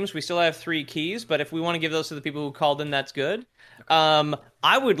our games. We still have 3 keys, but if we want to give those to the people who called in, that's good.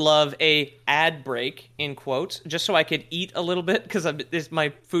 I would love a ad break, in quotes, just so I could eat a little bit because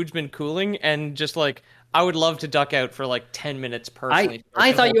my food's been cooling, and just like I would love to duck out for like 10 minutes personally.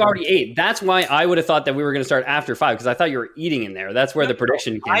 I thought you already ate. That's why I would have thought that we were going to start after 5 because I thought you were eating in there. That's where the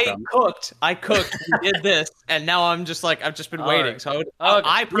prediction came from. I cooked. We did this, and now I'm just like I've just been waiting. So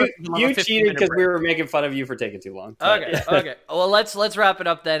you cheated because we were making fun of you for taking too long. Okay. Well, let's wrap it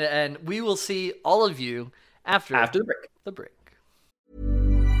up then, and we will see all of you after the break. The break.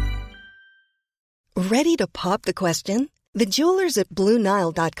 Ready to pop the question? The jewelers at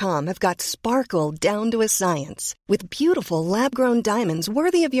BlueNile.com have got sparkle down to a science with beautiful lab-grown diamonds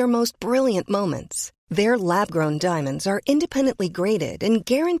worthy of your most brilliant moments. Their lab-grown diamonds are independently graded and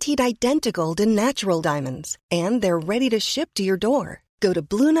guaranteed identical to natural diamonds, and they're ready to ship to your door. Go to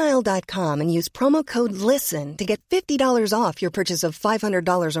BlueNile.com and use promo code LISTEN to get $50 off your purchase of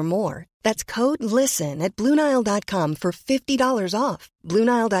 $500 or more. That's code LISTEN at BlueNile.com for $50 off.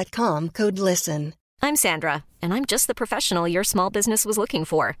 BlueNile.com, code LISTEN. I'm Sandra, and I'm just the professional your small business was looking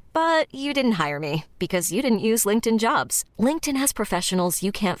for. But you didn't hire me because you didn't use LinkedIn Jobs. LinkedIn has professionals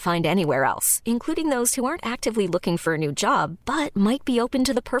you can't find anywhere else, including those who aren't actively looking for a new job, but might be open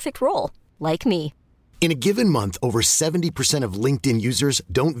to the perfect role, like me. In a given month, over 70% of LinkedIn users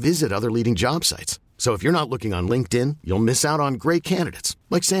don't visit other leading job sites. So if you're not looking on LinkedIn, you'll miss out on great candidates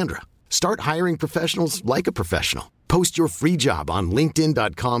like Sandra. Start hiring professionals like a professional. Post your free job on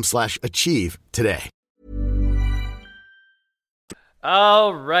linkedin.com/achieve today.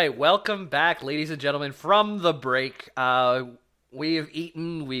 All right. Welcome back, ladies and gentlemen, from the break. We've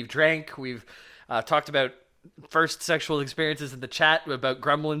eaten, we've drank, we've talked about first sexual experiences in the chat, about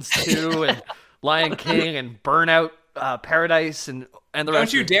Gremlins 2 and Lion King and Burnout Paradise and the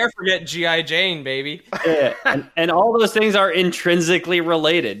rest. Don't you dare forget G.I. Jane, baby. Yeah, and all those things are intrinsically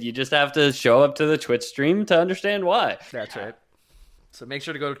related. You just have to show up to the Twitch stream to understand why. That's right. So make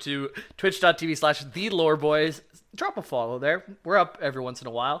sure to go to twitch.tv/theloreboys. Drop a follow there. We're up every once in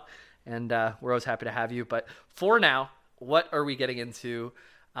a while, and we're always happy to have you. But for now, what are we getting into?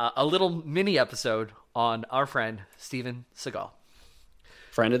 A little mini episode on our friend Steven Seagal.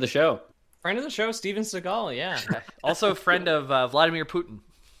 Friend of the show. Friend of the show, Steven Seagal, yeah. Also friend of Vladimir Putin.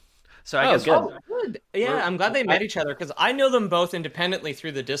 So I guess good. Yeah, I'm glad they met each other because I know them both independently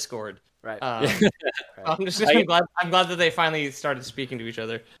through the Discord. Right. I'm glad that they finally started speaking to each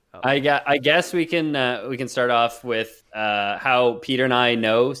other. I guess we can start off with how Peter and I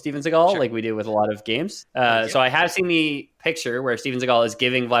know Steven Seagal, like we do with a lot of games. So I have seen the picture where Steven Seagal is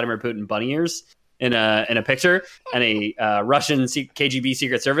giving Vladimir Putin bunny ears in a picture, and a Russian KGB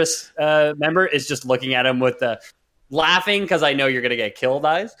Secret Service member is just looking at him with the laughing because I know you're gonna get killed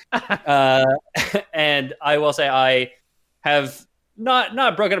eyes. And I will say I have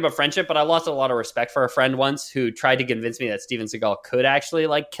not broken up a friendship, but I lost a lot of respect for a friend once who tried to convince me that Steven Seagal could actually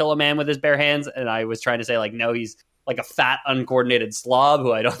like kill a man with his bare hands, and I was trying to say like no, he's like a fat uncoordinated slob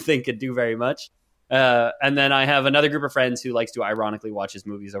who I don't think could do very much. And then I have another group of friends who likes to ironically watch his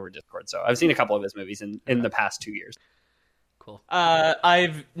movies over Discord. So I've seen a couple of his movies in the past 2 years. Cool.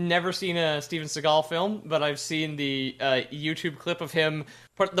 I've never seen a Steven Seagal film, but I've seen the YouTube clip of him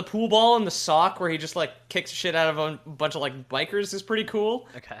put the pool ball in the sock where he just like kicks shit out of a bunch of like bikers is pretty cool.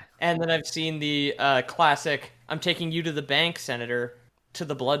 Okay. And then I've seen the classic "I'm taking you to the bank, Senator, to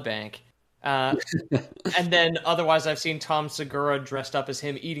the blood bank." And then otherwise I've seen Tom Segura dressed up as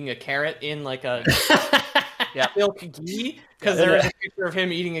him eating a carrot in like a silk gi, because there is a picture of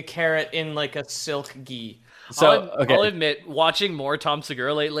him eating a carrot in like a silk gi. So I'll admit, watching more Tom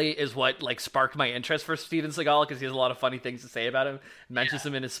Segura lately is what like sparked my interest for Steven Seagal, because he has a lot of funny things to say about him. Mentions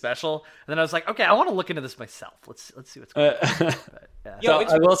him in his special, and then I was like, okay, I want to look into this myself. Let's see what's going on. But, So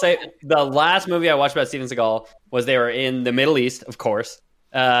I will say the last movie I watched about Steven Seagal was they were in the Middle East, of course,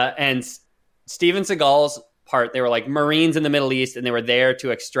 and Steven Seagal's part, they were like Marines in the Middle East, and they were there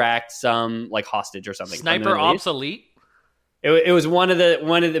to extract some like hostage or something. Sniper Obsolete. It was one of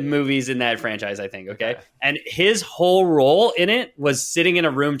the movies in that franchise, I think. Okay, and his whole role in it was sitting in a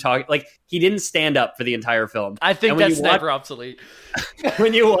room talking. Like he didn't stand up for the entire film. I think that's Sniper Obsolete.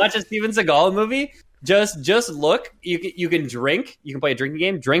 When you watch a Steven Seagal movie, just look. You can drink. You can play a drinking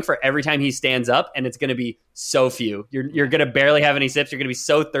game. Drink for every time he stands up, and it's going to be so few. You're going to barely have any sips. You're going to be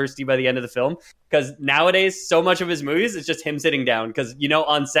so thirsty by the end of the film, because nowadays so much of his movies is just him sitting down. Because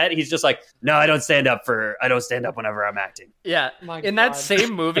on set he's just like, no, I don't stand up whenever I'm acting. Yeah, that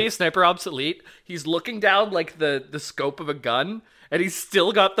same movie, Sniper Obsolete, he's looking down like the scope of a gun, and he's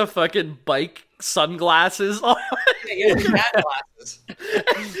still got the fucking bike sunglasses on. Glasses.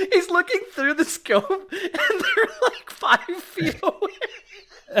 He's looking through the scope, and they're like 5 feet away.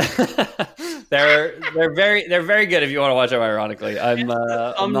 they're very good if you want to watch them. Ironically, I'm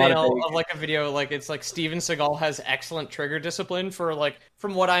thumbnail of like a video, like it's like Steven Seagal has excellent trigger discipline for like,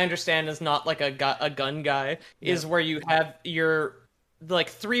 from what I understand is not like a gun guy, is where you have your like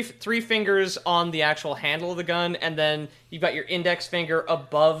three fingers on the actual handle of the gun, and then you've got your index finger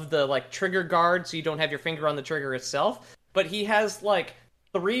above the like trigger guard, so you don't have your finger on the trigger itself. But he has like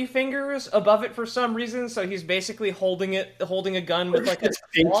 3 fingers above it for some reason, so he's basically holding a gun with like a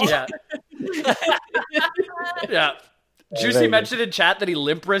yeah. Yeah. Juicy mentioned in chat that he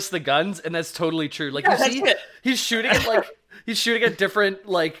limp wrists the guns, and that's totally true. Like you see, he's shooting at like he's shooting at different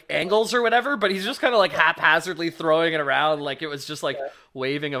like angles or whatever, but he's just kind of like haphazardly throwing it around like it was just like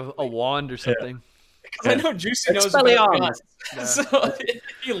waving a wand or something. Because I know Juicy knows about guns, so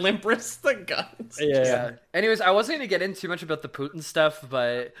he limp wrists the guns. Yeah. Anyways, I wasn't going to get into too much about the Putin stuff,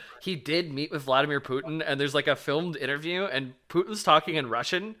 but he did meet with Vladimir Putin, and there's like a filmed interview, and Putin's talking in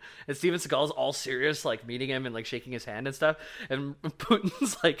Russian, and Steven Seagal's all serious, like meeting him and like shaking his hand and stuff, and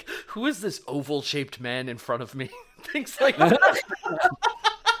Putin's like, "Who is this oval-shaped man in front of me?" Things like that.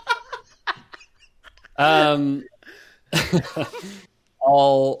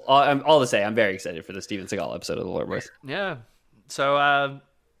 All to say, I'm very excited for the Steven Seagal episode of The Lore Boys. Yeah. So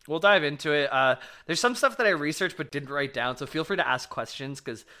we'll dive into it. There's some stuff that I researched but didn't write down, so feel free to ask questions,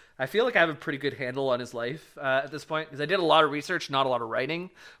 because I feel like I have a pretty good handle on his life at this point, because I did a lot of research, not a lot of writing,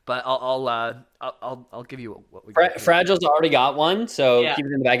 but I'll give you what we got. Fragile's already got one, so keep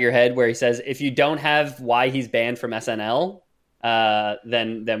it in the back of your head, where he says if you don't have why he's banned from SNL,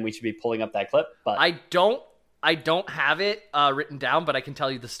 then we should be pulling up that clip. But I don't have it written down, but I can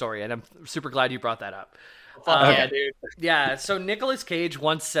tell you the story, and I'm super glad you brought that up. Yeah, dude. Yeah, so Nicolas Cage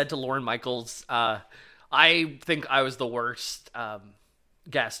once said to Lorne Michaels, I think I was the worst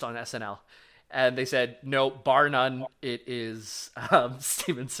guest on SNL. And they said, no, bar none, it is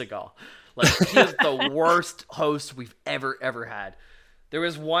Steven Seagal. Like, he is the worst host we've ever had. There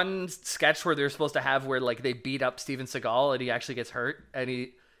was one sketch where they were supposed to have where, like, they beat up Steven Seagal, and he actually gets hurt, and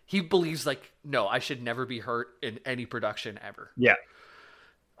he believes, like, no, I should never be hurt in any production ever. Yeah.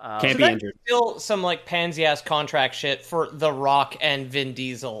 Can't be injured. Still some like pansy-ass contract shit for The Rock and Vin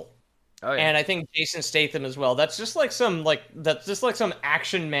Diesel. Oh, yeah. And I think Jason Statham as well. That's just like some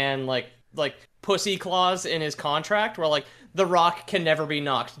action man like pussy clause in his contract where like The Rock can never be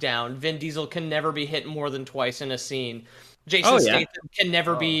knocked down. Vin Diesel can never be hit more than twice in a scene. Jason Statham can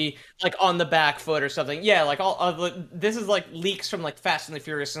never be like on the back foot or something. Yeah, like this is like leaks from like Fast and the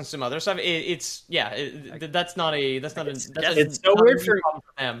Furious and some other stuff. It's so weird for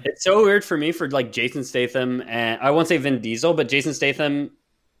them. It's so weird for me for like Jason Statham, and I won't say Vin Diesel, but Jason Statham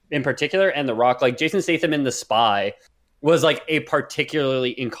in particular, and The Rock. Like Jason Statham in The Spy was like a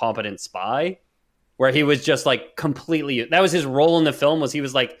particularly incompetent spy, where he was just like completely. That was his role in the film. Was he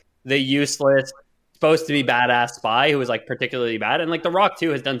was like the useless, supposed to be badass spy who was like particularly bad. And like The Rock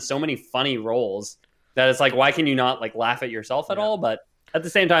too has done so many funny roles that it's like, why can you not like laugh at yourself at all? But at the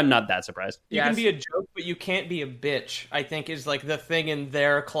same time, not that surprised. You can be a joke, but you can't be a bitch, I think is like the thing in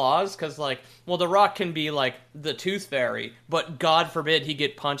their clause. Because like, well, The Rock can be like the Tooth Fairy, but God forbid he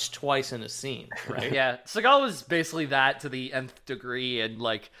get punched twice in a scene, right? Yeah, Seagal was basically that to the nth degree, and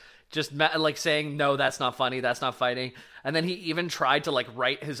like just like saying, no, that's not funny, that's not fighting. And then he even tried to like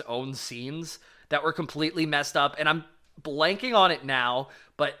write his own scenes that were completely messed up. And I'm blanking on it now,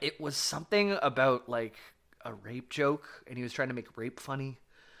 but it was something about like a rape joke, and he was trying to make rape funny,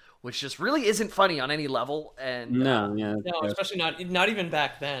 which just really isn't funny on any level. And no, especially not even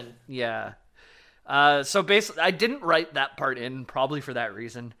back then. Yeah. So basically, I didn't write that part in, probably for that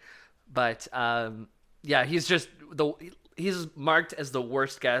reason. But yeah, he's marked as the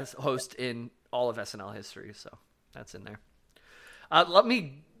worst guest host in all of SNL history. So that's in there. Let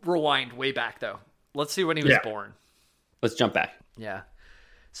me rewind way back though. Let's see when he was born. Let's jump back. Yeah.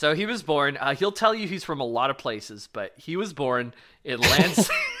 So he was born. He'll tell you he's from a lot of places, but he was born in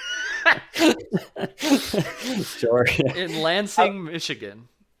Lansing. Sure. In Lansing, Michigan.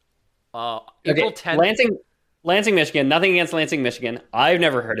 April 10th. Lansing, Michigan. Nothing against Lansing, Michigan. I've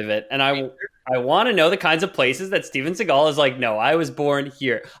never heard of it, and I want to know the kinds of places that Steven Seagal is like. No, I was born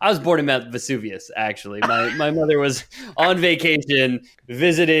here. I was born in Mount Vesuvius. Actually, my mother was on vacation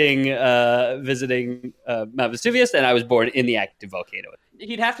visiting Mount Vesuvius, and I was born in the active volcano.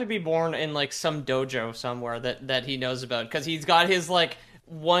 He'd have to be born in like some dojo somewhere that he knows about, because he's got his like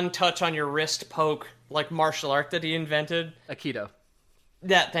one touch on your wrist poke like martial art that he invented. Aikido.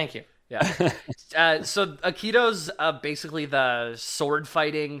 Yeah, thank you. Yeah. So Aikido's basically the sword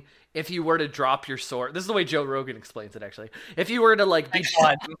fighting. If you were to drop your sword, this is the way Joe Rogan explains it. Actually, if you were to like be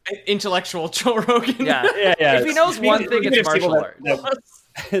intellectual Joe Rogan, yeah. If he knows one thing, it's martial art.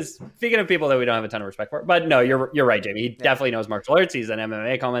 Speaking of people that we don't have a ton of respect for, but no, you're right, Jamie. He definitely knows martial arts. He's an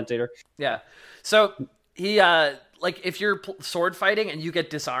MMA commentator. Yeah. So he like if you're sword fighting and you get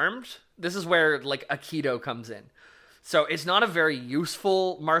disarmed, this is where like Aikido comes in. So it's not a very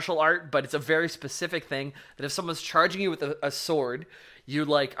useful martial art, but it's a very specific thing that if someone's charging you with a sword, you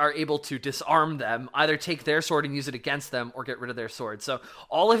like are able to disarm them, either take their sword and use it against them or get rid of their sword. So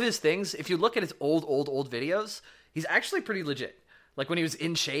all of his things, if you look at his old videos, he's actually pretty legit. Like when he was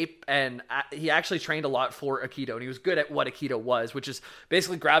in shape, and he actually trained a lot for Aikido, and he was good at what Aikido was, which is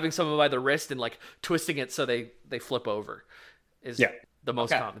basically grabbing someone by the wrist and like twisting it so they flip over is the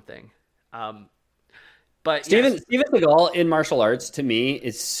most common thing. But Steven Seagal in martial arts, to me,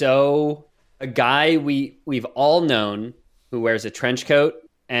 is so a guy we've all known who wears a trench coat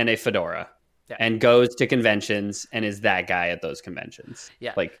and a fedora and goes to conventions and is that guy at those conventions.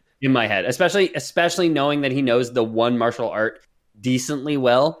 Yeah. Like in my head, especially knowing that he knows the one martial art decently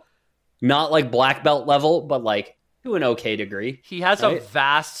well, not like black belt level, but like to an okay degree. He has a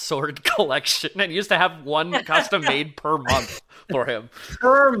vast sword collection, and he used to have one custom made per month for him.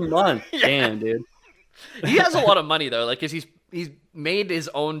 Per month. Damn, dude. He has a lot of money though, like cause he's made his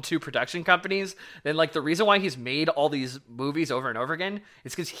own 2 production companies. Then like the reason why he's made all these movies over and over again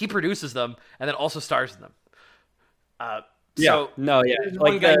is because he produces them and then also stars in them. Like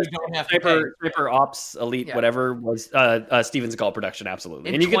don't have Sniper Ops Elite, whatever was Steven Seagal production,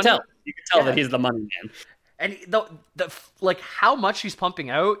 absolutely. And you can tell that he's the money man. And the like how much he's pumping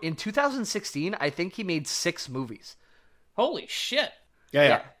out in 2016, I think he made 6 movies. Holy shit!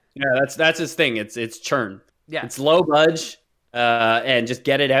 Yeah. That's his thing. It's churn. Yeah, it's low budge, and just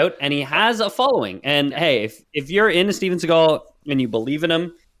get it out. And he has a following. And hey, if you're into Steven Seagal and you believe in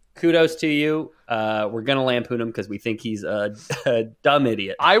him, kudos to you. We're gonna lampoon him because we think he's a dumb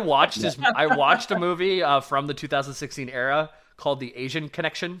idiot. I watched a movie from the 2016 era called The Asian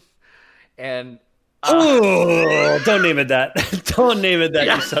Connection, and don't name it that. Don't name it that,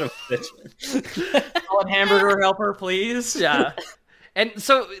 you son of a bitch. Call it Hamburger Helper, please. Yeah. And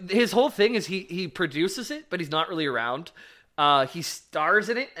so his whole thing is he produces it, but he's not really around. He stars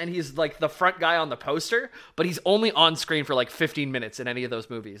in it, and he's like the front guy on the poster, but he's only on screen for like 15 minutes in any of those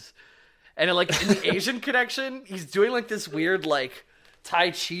movies. And like in The Asian Connection, he's doing like this weird like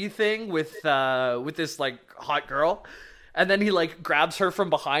Tai Chi thing with this like hot girl. And then he like grabs her from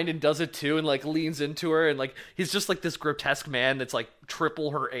behind and does it too, and like leans into her, and like he's just like this grotesque man that's like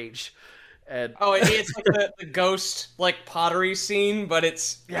triple her age. And it's like the ghost like pottery scene, but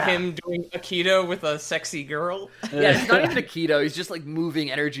it's him doing Aikido with a sexy girl. Yeah, it's not even Aikido. He's just like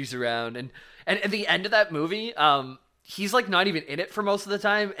moving energies around, and at the end of that movie, he's like not even in it for most of the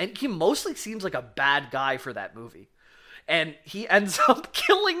time, and he mostly seems like a bad guy for that movie. And he ends up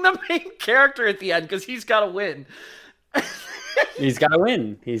killing the main character at the end because he's got to win. He's got to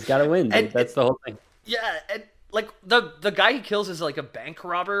win. Dude. That's the whole thing. Yeah, and like the guy he kills is like a bank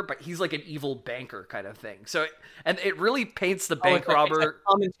robber, but he's like an evil banker kind of thing. So it really paints the bank robber. It's a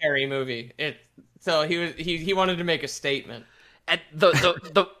commentary movie. So he wanted to make a statement. And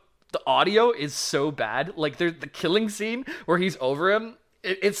the audio is so bad. Like the killing scene where he's over him,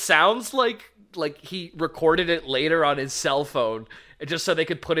 it sounds like he recorded it later on his cell phone, just so they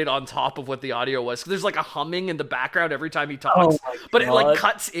could put it on top of what the audio was. There's like a humming in the background every time he talks, but it like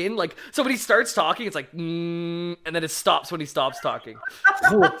cuts in. Like, so when he starts talking, it's like, and then it stops when he stops talking.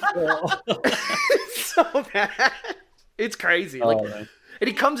 It's so bad. It's crazy. Like, and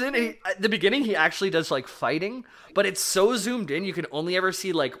he comes in, and at the beginning, he actually does like fighting, but it's so zoomed in, you can only ever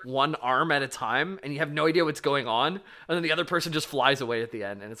see like one arm at a time, and you have no idea what's going on. And then the other person just flies away at the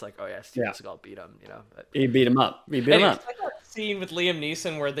end, and it's like, oh yeah, Steven Seagal beat him, you know. But he beat him up. It's like that scene with Liam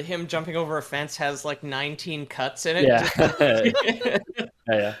Neeson where him jumping over a fence has like 19 cuts in it. Yeah.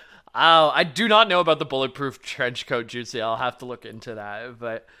 Yeah. Oh, I do not know about the bulletproof trench coat jutsu. I'll have to look into that,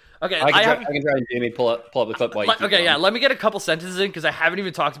 but. Okay, I can try and Jamie pull up the clip while you keep going. Yeah, let me get a couple sentences in, because I haven't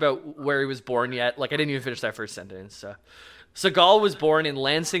even talked about where he was born yet. Like, I didn't even finish that first sentence. So. Seagal was born in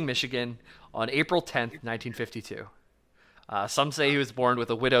Lansing, Michigan on April 10th, 1952. Some say he was born with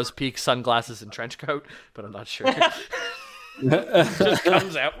a widow's peak, sunglasses, and trench coat, but I'm not sure. Just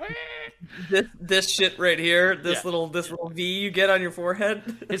comes out. This shit right here, this little V you get on your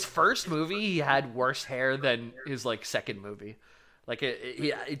forehead. His first movie, he had worse hair than his like second movie. Like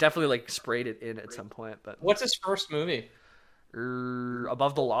he definitely like sprayed it in at some point. But what's his first movie?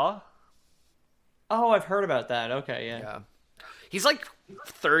 Above the Law. Oh, I've heard about that. Okay, yeah. He's like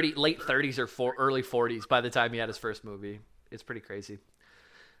late 30s or early 40s by the time he had his first movie. It's pretty crazy,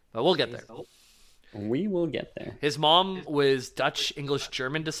 but we'll get there. We will get there. His mom was Dutch, English,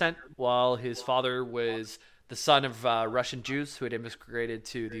 German descent, while his father was the son of Russian Jews who had immigrated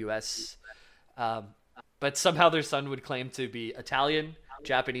to the U.S. But somehow their son would claim to be Italian,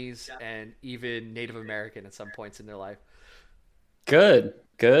 Japanese, and even Native American at some points in their life. Good.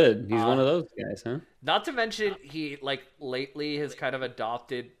 He's one of those guys, huh? Not to mention, he like lately has kind of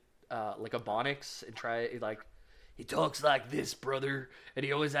adopted like Ebonics and he talks like this, brother, and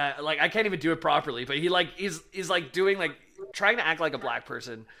he always like I can't even do it properly, but he's like doing like trying to act like a black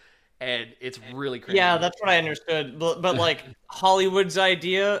person. And it's really crazy. Yeah, that's what I understood. But like Hollywood's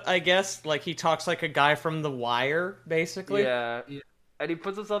idea, I guess, like he talks like a guy from The Wire, basically. Yeah, and he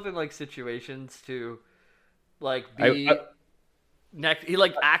puts himself in like situations to like be he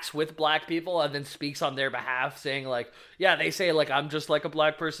like acts with black people and then speaks on their behalf, saying like, yeah, they say like I'm just like a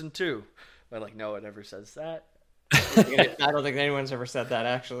black person too, but like no one ever says that. I don't think anyone's ever said that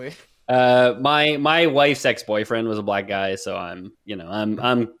actually. My wife's ex-boyfriend was a black guy, so I'm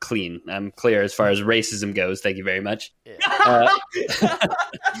clean. I'm clear as far as racism goes. Thank you very much. Yeah,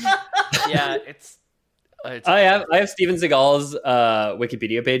 I have Steven Seagal's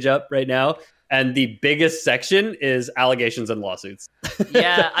Wikipedia page up right now, and the biggest section is allegations and lawsuits.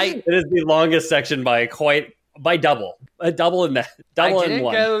 Yeah, it is the longest section by double. A double in that. Double I in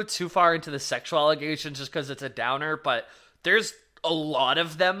one. didn't go too far into the sexual allegations just because it's a downer, but there's a lot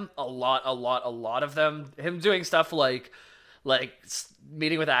of them, a lot of them. Him doing stuff like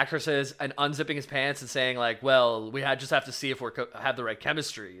meeting with actresses and unzipping his pants and saying like, well, we just have to see if we have the right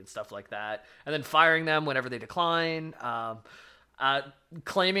chemistry and stuff like that. And then firing them whenever they decline.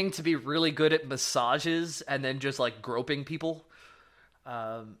 Claiming to be really good at massages and then just like groping people.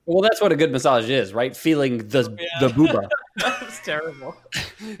 Well, that's what a good massage is, right? Feeling the booba. That's terrible.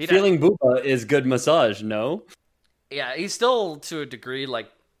 Feeling booba is good massage, no? Yeah, he's still, to a degree, like,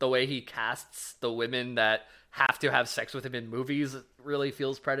 the way he casts the women that have to have sex with him in movies really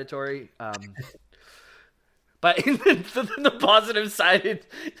feels predatory. But in the positive side,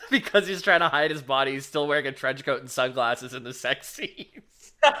 because he's trying to hide his body, he's still wearing a trench coat and sunglasses in the sex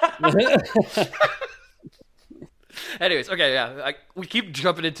scenes. Anyways, okay, yeah. We keep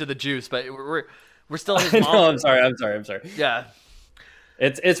jumping into the juice, but we're still his mom. No, I'm sorry. Yeah.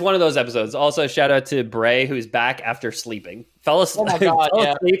 It's one of those episodes. Also, shout out to Bray, who's back after sleeping. Fell asleep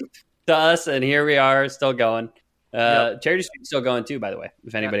to us, and here we are, still going. Charity Street's still going too, by the way,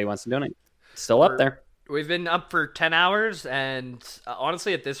 if anybody wants to donate. Still up there. We've been up for 10 hours, and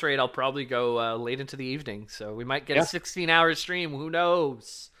honestly, at this rate, I'll probably go late into the evening. So we might get a 16-hour stream. Who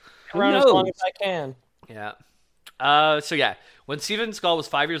knows? Run as long as I can. Yeah. When Steven Seagal was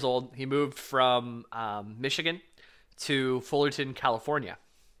 5 years old, he moved from Michigan to Fullerton, California.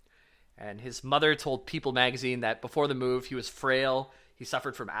 And his mother told People magazine that before the move, he was frail. He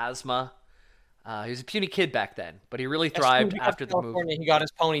suffered from asthma. He was a puny kid back then, but he really thrived after the move. He got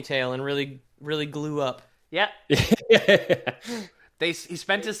his ponytail and really, really glue up. Yeah. He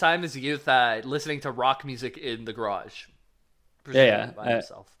spent his time as a youth listening to rock music in the garage. Yeah. By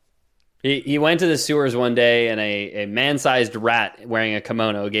himself. He went to the sewers one day, and a man-sized rat wearing a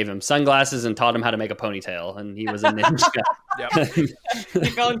kimono gave him sunglasses and taught him how to make a ponytail, and he was a ninja.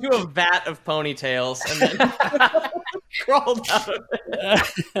 He fell into a vat of ponytails and then crawled out of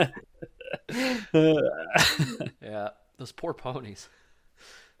it. Yeah, those poor ponies.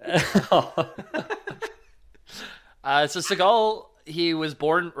 So Seagal, he was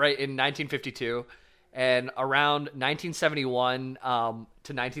born right in 1952, and around 1971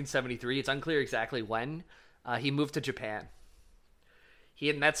 to 1973, it's unclear exactly when, he moved to Japan. He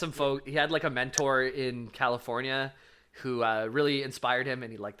had met some folk. He had like a mentor in California who really inspired him,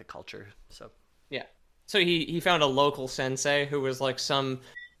 and he liked the culture. So yeah, so he found a local sensei who was like some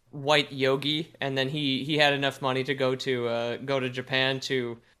white yogi, and then he had enough money to go to Japan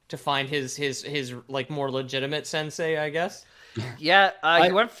to find his like more legitimate sensei, I guess. Yeah,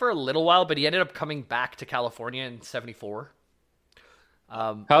 he went for a little while, but he ended up coming back to California in 74.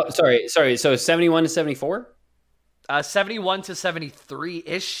 Sorry. So 71 to 74? 71 to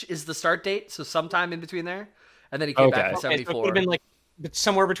 73-ish is the start date, so sometime in between there. And then he came back in 74. So it would have been like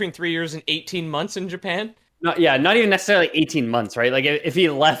somewhere between 3 years and 18 months in Japan. Not even necessarily 18 months, right? Like if he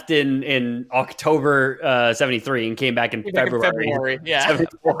left in October 73 and came back in February, yeah.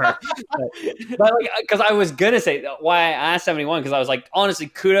 74. but like, because I was gonna say why I asked 71, because I was like, honestly,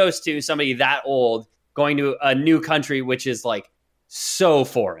 kudos to somebody that old going to a new country which is like so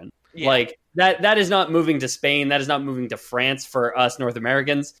foreign. Yeah. Like that is not moving to Spain, that is not moving to France for us North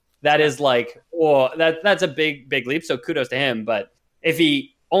Americans. That is like, that's a big leap. So kudos to him. But if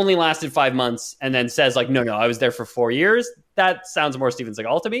he only lasted 5 months and then says like, no, I was there for 4 years, that sounds more Steven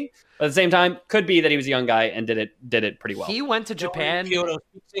Seagal to me. But at the same time, could be that he was a young guy and did it pretty well. He went to Japan. Kyoto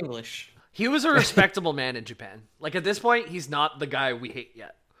speaks English. He was a respectable man in Japan. Like at this point, he's not the guy we hate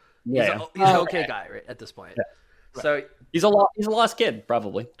yet. He's an okay guy right at this point. Yeah. Right. So he's a lost kid,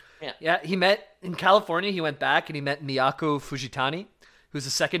 probably. Yeah. He met in California. He went back and he met Miyako Fujitani, who's a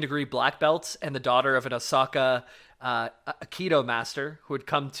 2nd-degree black belt and the daughter of an Osaka Aikido master who had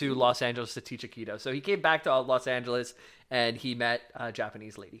come to Los Angeles to teach Aikido. So he came back to Los Angeles and he met a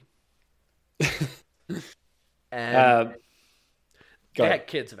Japanese lady. And they had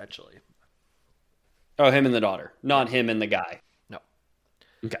kids eventually. Oh, him and the daughter, not him and the guy. No.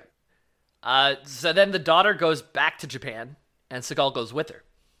 Okay. So then the daughter goes back to Japan and Seagal goes with her.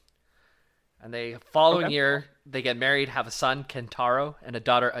 And the following year, they get married, have a son, Kentaro, and a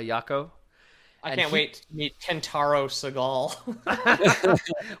daughter, Ayako. I can't wait to meet Kentaro Seagal.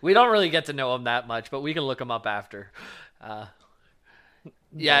 We don't really get to know him that much, but we can look him up after. And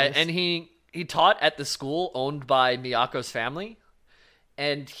he taught at the school owned by Miyako's family,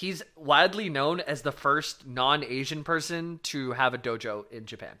 and he's widely known as the first non-Asian person to have a dojo in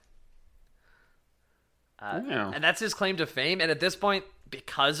Japan. And that's his claim to fame, and at this point,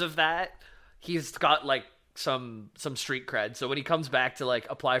 because of that, he's got like some street cred. So when he comes back to like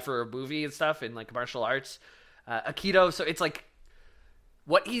apply for a movie and stuff in like martial arts, Aikido, so it's like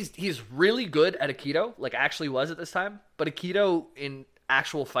what he's really good at Aikido, like actually was at this time, but Aikido in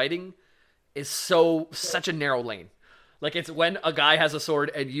actual fighting is such a narrow lane. Like it's when a guy has a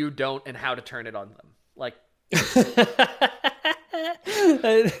sword and you don't, and how to turn it on them. Like that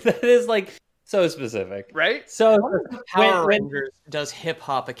is like so specific, right? So Power Rangers does hip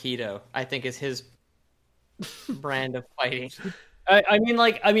hop Aikido, I think, is his brand of fighting. I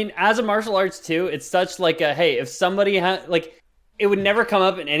mean, as a martial arts too, it's such like a, hey, if somebody had like, it would never come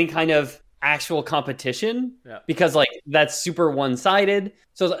up in any kind of actual competition because like that's super one-sided.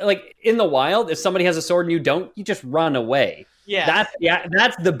 So like in the wild, if somebody has a sword and you don't, you just run away.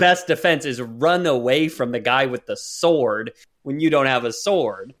 That's the best defense, is run away from the guy with the sword when you don't have a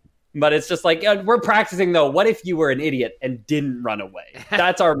sword. But it's just like, we're practicing though. What if you were an idiot and didn't run away?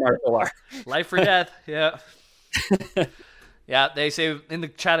 That's our martial art. Life or death. Yeah. Yeah, they say in the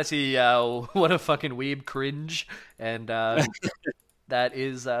chat, I see, what a fucking weeb, cringe. And that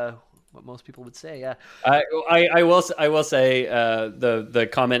is what most people would say, yeah. I will say the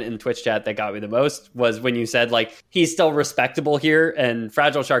comment in Twitch chat that got me the most was when you said, like, he's still respectable here, and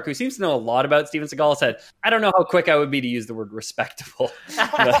Fragile Shark, who seems to know a lot about Steven Seagal, said, I don't know how quick I would be to use the word respectable.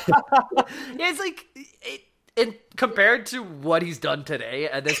 Yeah, it's like, compared to what he's done today,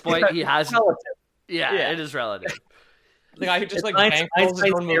 at this point, he has... Yeah, it is relative. The guy who just like bankrolls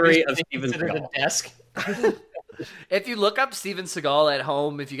his own theory of Steven Seagal. A desk. If you look up Steven Seagal at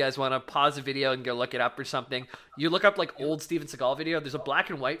home, if you guys want to pause the video and go look it up or something, you look up like old Steven Seagal video. There's a black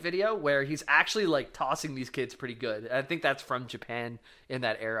and white video where he's actually like tossing these kids pretty good. I think that's from Japan in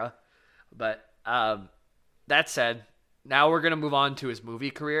that era. But that said, now we're going to move on to his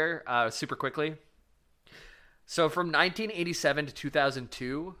movie career super quickly. So from 1987 to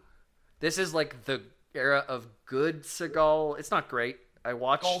 2002, this is like the era of good Seagal. It's not great. I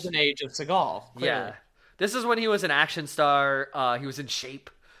watched Golden age of Seagal. Clearly. Yeah. This is when he was an action star. He was in shape.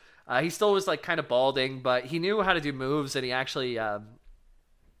 He still was like kind of balding, but he knew how to do moves, and he actually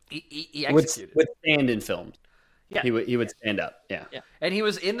he executed. Would stand in films. Yeah, he would stand up. Yeah, and he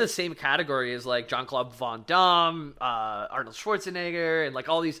was in the same category as like Jean-Claude Van Damme, Arnold Schwarzenegger, and like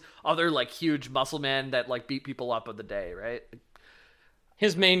all these other like huge muscle men that like beat people up of the day, right?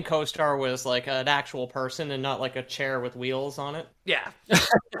 His main co-star was like an actual person and not like a chair with wheels on it. Yeah,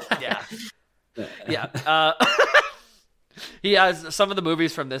 yeah. He has some of the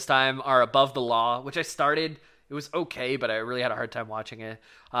movies from this time are Above the Law, which I started. It was okay, but I really had a hard time watching it.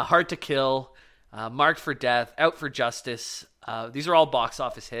 Hard to Kill. Marked for Death, Out for Justice. These are all box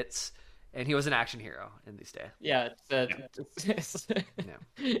office hits, and he was an action hero in these days. Yeah,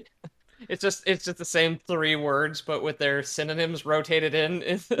 it's just the same three words, but with their synonyms rotated in.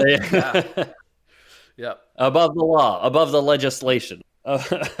 Yep. Above the law, above the legislation,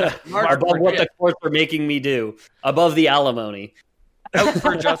 above what the courts are making me do, above the alimony. Out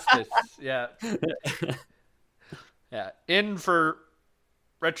for Justice. Yeah. Yeah. In for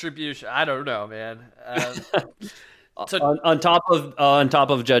Retribution. I don't know, man. So on top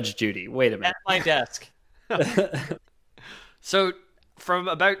of Judge Judy. Wait a minute. At my desk. So from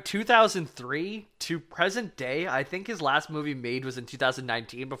about 2003 to present day, I think his last movie made was in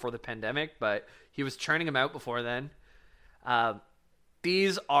 2019 before the pandemic, but he was churning them out before then.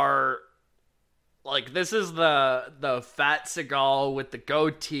 These are like, this is the fat Seagal with the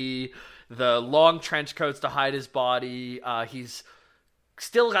goatee, the long trench coats to hide his body. He's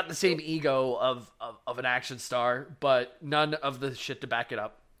still got the same ego of an action star, but none of the shit to back it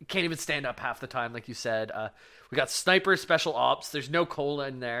up. You can't even stand up half the time, like you said. We got Sniper Special Ops. There's no cola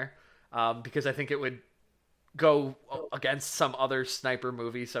in there because I think it would go against some other sniper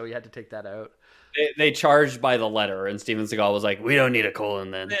movie, so he had to take that out. They charged by the letter, and Steven Seagal was like, "We don't need a colon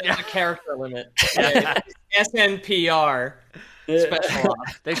then." There's a character limit. SNPR. Special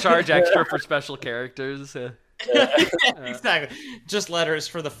Ops. They charge extra for special characters. Exactly. Just letters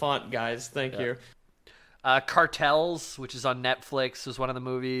for the font, guys. Thank you. Cartels, which is on Netflix, was one of the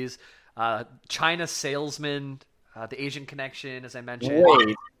movies. China Salesman, The Asian Connection, as I mentioned.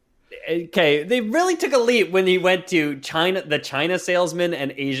 Wait. Okay, they really took a leap when he went to China, the China Salesman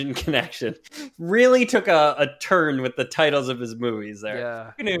and Asian Connection. Really took a turn with the titles of his movies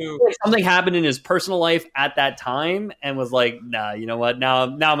there. Yeah. Something happened in his personal life at that time and was like, nah, you know what? Now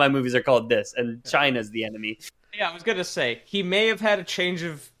my movies are called this, and China's the enemy. Yeah, I was going to say, he may have had a change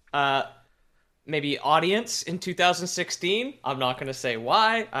of maybe audience in 2016. I'm not going to say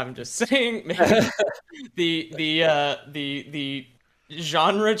why. I'm just saying maybe the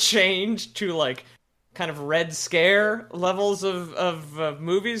genre change to like kind of Red Scare levels of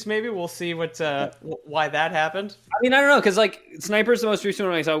movies. Maybe we'll see why that happened. I mean, I don't know, because like Sniper's the most recent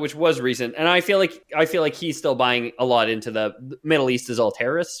one I saw, which was recent, and I feel like he's still buying a lot into the Middle East is all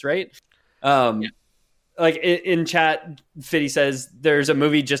terrorists, right? Like in chat, Fitty says there's a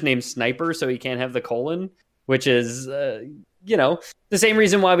movie just named Sniper, so he can't have the colon, which is the same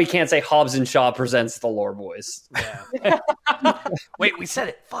reason why we can't say Hobbs and Shaw presents the Lore Boys. Yeah. Wait, we said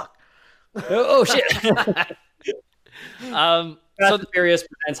it. Fuck. Oh shit. So the Furious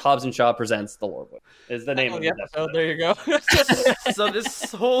presents Hobbs and Shaw presents the Lore Boys is the name of the episode. There you go. So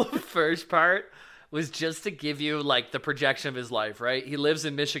this whole first part was just to give you like the projection of his life, right? He lives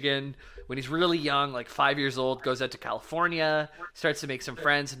in Michigan when he's really young, like 5 years old, goes out to California, starts to make some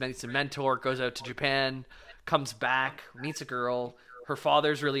friends, meets a mentor, goes out to Japan, comes back, meets a girl. Her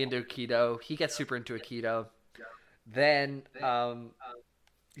father's really into Aikido. He gets super into Aikido. Then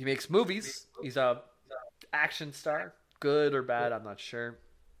he makes movies. He's a action star. Good or bad, I'm not sure.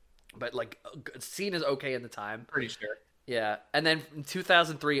 But like seen as okay in the time. Pretty sure. Yeah. And then from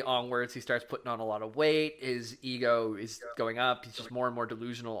 2003 onwards, he starts putting on a lot of weight. His ego is going up. He's just more and more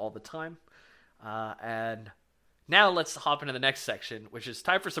delusional all the time. And now let's hop into the next section, which is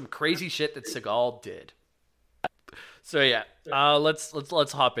time for some crazy shit that Seagal did. So yeah,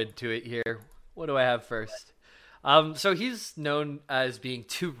 let's hop into it here. What do I have first? So he's known as being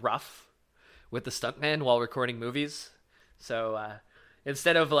too rough with the stuntman while recording movies. So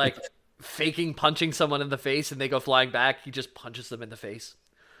instead of like faking punching someone in the face and they go flying back, he just punches them in the face.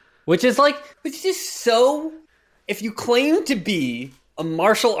 Which is so. If you claim to be a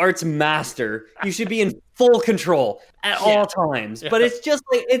martial arts master, you should be in full control at all times. But it's just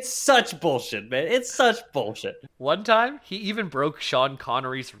like, it's such bullshit, man. It's such bullshit. One time, he even broke Sean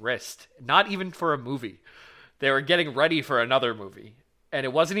Connery's wrist. Not even for a movie. they were getting ready for another movie, and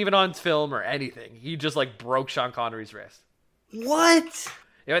it wasn't even on film or anything. He just like broke Sean Connery's wrist. What?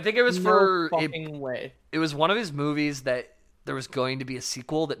 Yeah, I think it was No fucking way. It was one of his movies that there was going to be a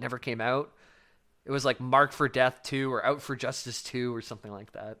sequel that never came out. It was like Marked for Death 2 or Out for Justice 2 or something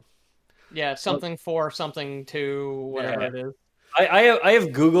like that. Yeah, something for something to whatever it is. I have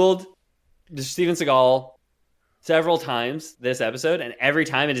Googled Steven Seagal several times this episode, and every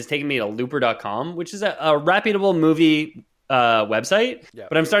time it has taken me to looper.com, which is a reputable movie website. Yeah.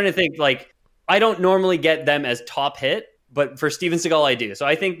 But I'm starting to think, like, I don't normally get them as top hit, but for Steven Seagal, I do. So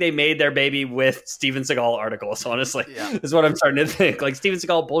I think they made their baby with Steven Seagal articles, honestly. Yeah. Is what I'm starting to think. Like, Steven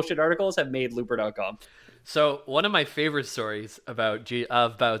Seagal bullshit articles have made looper.com. So one of my favorite stories about Steven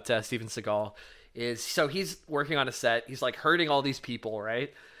Seagal is, so he's working on a set. He's like hurting all these people,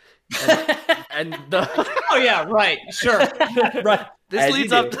 right? And Oh yeah, right, sure. Right. This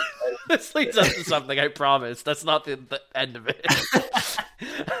leads up to something, I promise. That's not the end of it.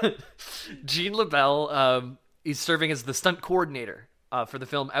 Gene LaBelle, he's serving as the stunt coordinator for the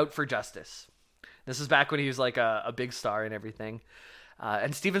film Out for Justice. This is back when he was like a big star and everything.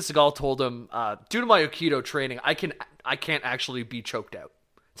 And Steven Seagal told him, due to my Aikido training, I can't actually be choked out.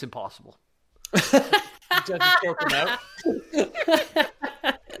 It's impossible. Doesn't choke him out.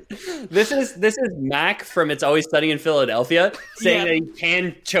 This is Mac from It's Always Sunny in Philadelphia saying that he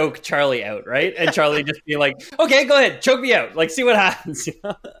can choke Charlie out, right? And Charlie just being like, okay, go ahead, choke me out. Like, see what happens.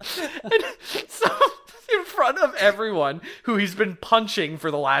 And so in front of everyone who he's been punching for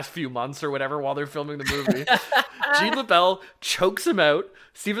the last few months or whatever while they're filming the movie, Gene LaBelle chokes him out.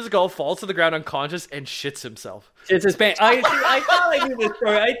 Steven Seagal falls to the ground unconscious and shits himself. Shits his pants. I thought I knew this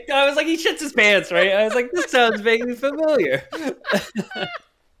story. I was like, he shits his pants, right? I was like, this sounds vaguely familiar.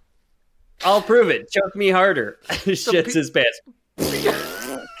 I'll prove it. Choke me harder. Shits his pants.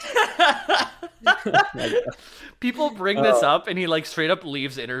 People bring this up, and he like straight up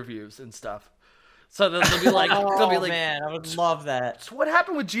leaves interviews and stuff. So they'll be like, man, I would love that. So what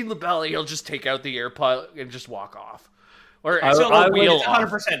happened with Gene LaBelle? He'll just take out the AirPod and just walk off, or I wheel it's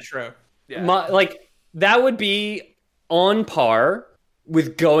 100% true. Yeah. That would be on par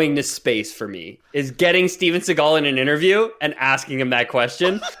with going to space for me, is getting Steven Seagal in an interview and asking him that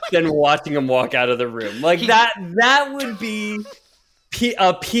question, then watching him walk out of the room. Like that would be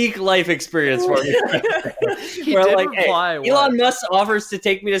a peak life experience for me. Where like, hey, Elon Musk offers to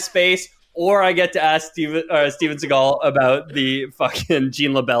take me to space, or I get to ask Steven Seagal about the fucking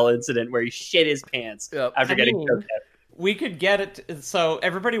Gene LaBelle incident where he shit his pants after getting choked out. We could get it. So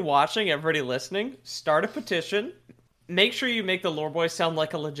everybody watching, everybody listening, start a petition. Make sure you make the Lore Boys sound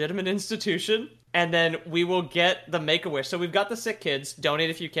like a legitimate institution, and then we will get the Make-A-Wish. So we've got the sick kids. Donate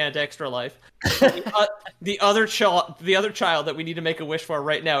if you can to Extra Life. The other child that we need to make a wish for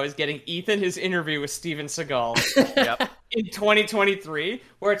right now is getting Ethan his interview with Steven Seagal in 2023,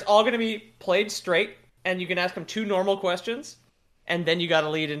 where it's all going to be played straight, and you can ask him 2 normal questions, and then you got to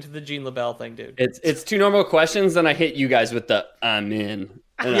lead into the Gene LaBelle thing, dude. It's 2 normal questions, then I hit you guys with the I'm in.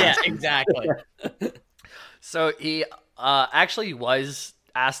 Yeah, exactly. So he actually was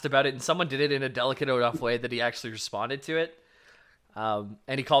asked about it, and someone did it in a delicate enough way that he actually responded to it. And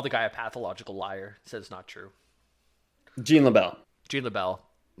he called the guy a pathological liar. Said it's not true. Gene LaBelle.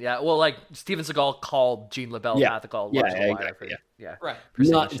 Yeah, well, like Steven Seagal called Gene LaBelle a pathological liar. Exactly, right.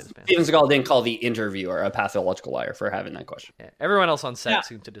 Steven Seagal didn't call the interviewer a pathological liar for having that question. Yeah, everyone else on set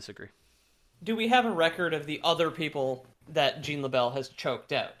seemed to disagree. Do we have a record of the other people that Gene LaBelle has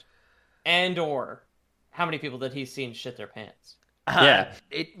choked out? And or how many people that he's seen shit their pants?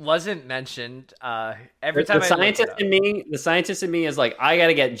 It wasn't mentioned. Every time the scientist in me is like, I got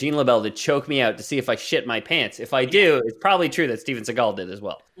to get Gene LaBelle to choke me out to see if I shit my pants. If I do, it's probably true that Steven Seagal did as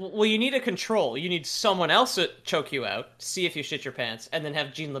well. Well, you need a control. You need someone else to choke you out, see if you shit your pants, and then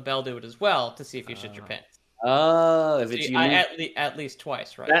have Gene LaBelle do it as well to see if you shit your pants. Oh, if it's unique. At least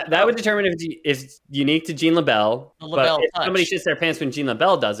twice, right? That would determine if it's unique to Gene LaBelle. But if somebody shits their pants when Gene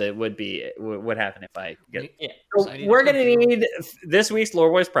LaBelle does it, would happen if I get it. Yeah. So we're going to need, this week's Lore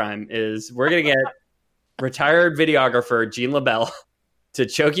Boys Prime is we're going to get retired videographer Gene LaBelle to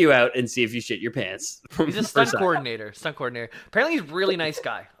choke you out and see if you shit your pants. He's a stunt coordinator. Apparently he's a really nice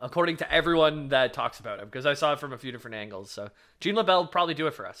guy, according to everyone that talks about him, because I saw it from a few different angles. So Gene LaBelle would probably do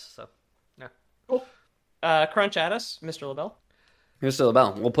it for us. So, yeah. Cool. Crunch at us, Mr. LaBelle. Mr.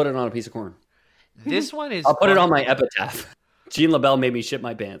 LaBelle. We'll put it on a piece of corn. This one is... I'll put it on my epitaph. Gene LaBelle made me shit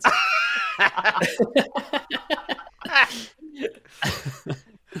my pants.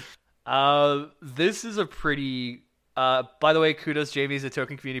 This is a pretty By the way, kudos, Jamie's a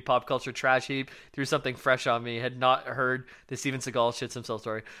token community pop culture trash heap. Threw something fresh on me. Had not heard the Steven Seagal shits himself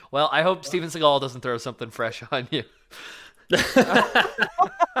story. Well, I hope Steven Seagal doesn't throw something fresh on you.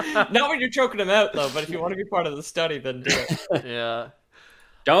 Not when you're choking him out, though. But if you want to be part of the study, then do it. Yeah.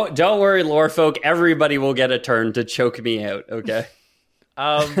 Don't worry, lore folk. Everybody will get a turn to choke me out. Okay.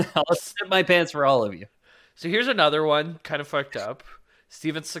 I'll sit my pants for all of you. So here's another one, kind of fucked up.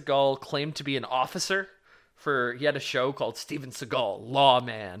 Steven Seagal claimed to be an officer. He had a show called Steven Seagal,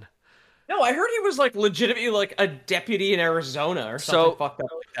 Lawman. No, I heard he was like legitimately like a deputy in Arizona or something fucked up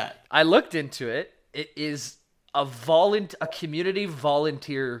like that. I looked into it. It is a community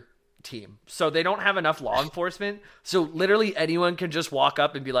volunteer team. So they don't have enough law enforcement. So literally anyone can just walk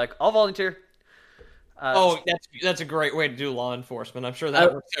up and be like, I'll volunteer. That's a great way to do law enforcement. I'm sure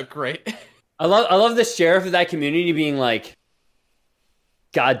that works out great. I love the sheriff of that community being like,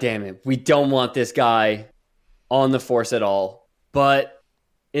 God damn it, we don't want this guy on the force at all, but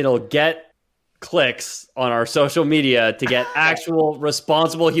it'll get clicks on our social media to get actual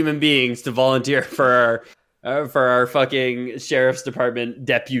responsible human beings to volunteer for our fucking sheriff's department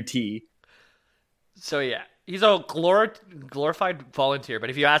deputy. So yeah, he's a glorified volunteer, but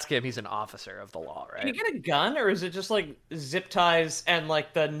if you ask him, he's an officer of the law, right? Can you get a gun, or is it just like zip ties and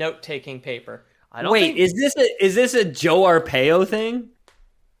like the note-taking paper? Is this a Joe Arpaio thing?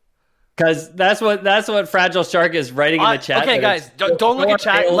 Because that's what Fragile Shark is writing in the chat. Okay, guys, don't look at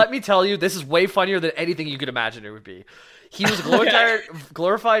chat. Let me tell you, this is way funnier than anything you could imagine it would be. He was a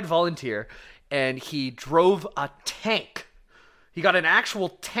glorified volunteer, and he drove a tank. He got an actual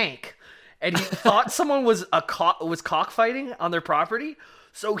tank, and he thought someone was cockfighting on their property,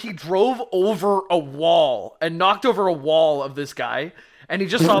 so he drove over a wall and knocked over a wall of this guy, and he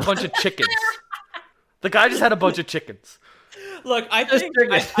just saw a bunch of chickens. The guy just had a bunch of chickens. Look, I think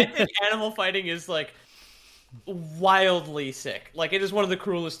animal fighting is like wildly sick. Like, it is one of the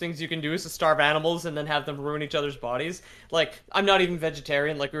cruelest things you can do is to starve animals and then have them ruin each other's bodies. Like, I'm not even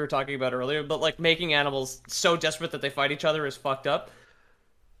vegetarian, like we were talking about earlier, but like making animals so desperate that they fight each other is fucked up.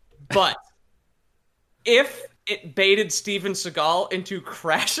 But if it baited Steven Seagal into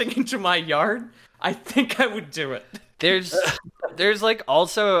crashing into my yard, I think I would do it. There's like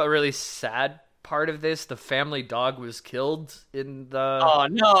also a really sad part of this. The family dog was killed in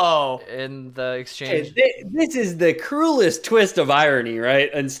the exchange. This is the cruelest twist of irony,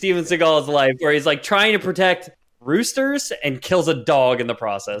 right? In Steven Seagal's life, where he's like trying to protect roosters and kills a dog in the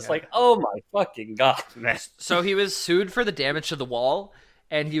process. Like, oh my fucking god, man. So he was sued for the damage to the wall,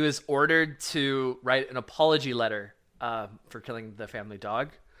 and he was ordered to write an apology letter for killing the family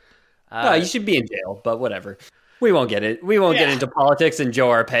dog. You should be in jail, but whatever. We won't get it. We won't get into politics and Joe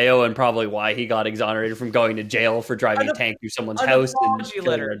Arpaio and probably why he got exonerated from going to jail for driving a tank through someone's house and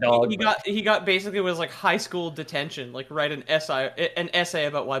killing a dog. He got basically was like high school detention, like write an essay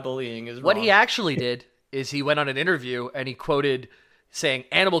about why bullying is wrong. What he actually did is he went on an interview and he quoted saying,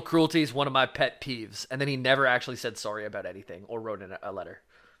 "Animal cruelty is one of my pet peeves," and then he never actually said sorry about anything or wrote in a letter.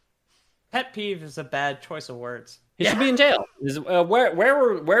 Pet peeve is a bad choice of words. He should be in jail. Where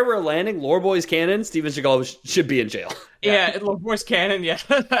we're landing, Lore Boys canon, Steven Seagal should be in jail. Yeah, Lore Boys canon. Yeah.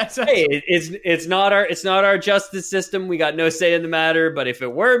 Hey, it's not our justice system. We got no say in the matter. But if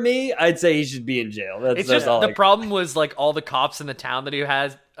it were me, I'd say he should be in jail. That's just all. The problem was like all the cops in the town that he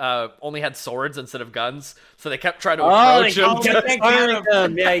has only had swords instead of guns, so they kept trying to approach him. He kept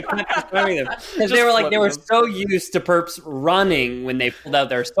disarming them because they were so used to perps running when they pulled out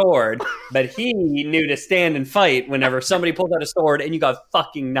their sword, but he knew to stand and fight whenever somebody pulled out a sword, and you got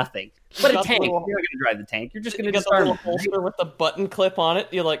fucking nothing. But a tank, you're not going to drive the tank. You're just going to disarm it. Holster with the button clip on it.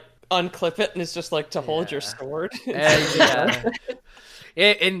 You like unclip it, and it's just like to hold your sword.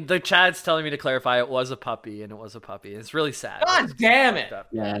 In the chat's telling me to clarify, it was a puppy, and it was a puppy. It's really sad. God damn it!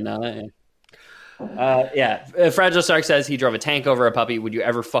 Yeah, no. Fragile Shark says he drove a tank over a puppy. Would you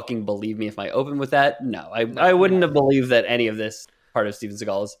ever fucking believe me if I opened with that? No, I wouldn't have believed that any of this part of Steven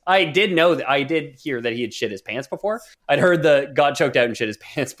Seagal's. I did hear that he had shit his pants before. I'd heard the got choked out and shit his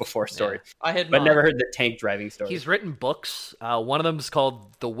pants before story. Yeah, but never heard the tank driving story. He's written books. One of them is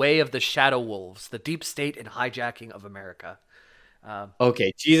called The Way of the Shadow Wolves, The Deep State and Hijacking of America.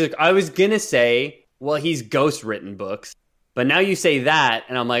 Okay, Jesus. I was going to say, well, he's ghost written books. But now you say that,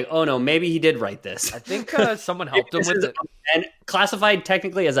 and I'm like, oh no, maybe he did write this. I think someone helped him with it. And classified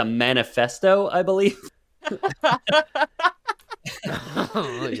technically as a manifesto, I believe.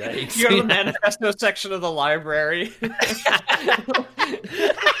 Oh, yikes. You go to the manifesto section of the library.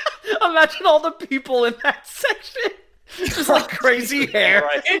 Imagine all the people in that section. Just like crazy hair.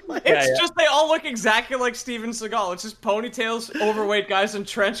 It's just they all look exactly like Steven Seagal. It's just ponytails, overweight guys in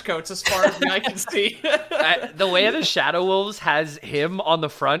trench coats, as far as the eye can see. The Way of the Shadow Wolves has him on the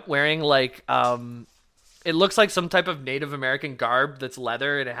front wearing like it looks like some type of Native American garb that's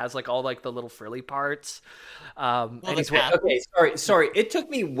leather, and it has like all like the little frilly parts. And he's okay, sorry. It took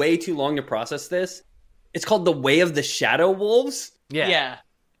me way too long to process this. It's called The Way of the Shadow Wolves. Yeah.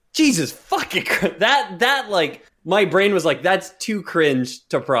 Jesus fucking that like my brain was like, that's too cringe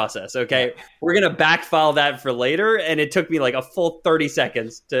to process. Okay, we're gonna backfile that for later, and it took me like a full 30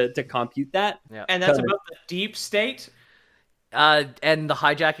 seconds to compute that. Yeah. And that's about the deep state. And the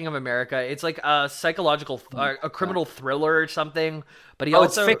hijacking of America. It's like a psychological, a criminal thriller or something. But he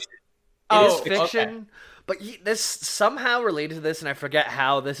also it's fiction. It is fiction. Okay. But this somehow related to this, and I forget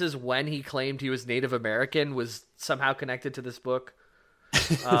how. This is when he claimed he was Native American, was somehow connected to this book.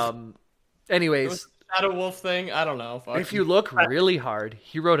 Anyways, it was the Shadow Wolf thing. I don't know. If you look really hard,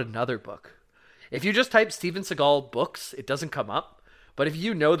 he wrote another book. If you just type Steven Seagal books, it doesn't come up. But if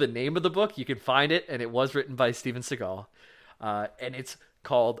you know the name of the book, you can find it, and it was written by Steven Seagal. And it's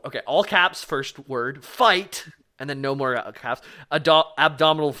called, all caps, first word, fight, and then no more caps,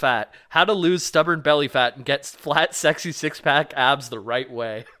 abdominal fat. How to lose stubborn belly fat and get flat, sexy six-pack abs the right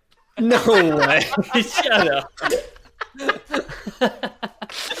way. No way. Shut up.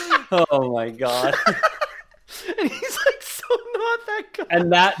 Oh my god. And he's like so not that guy.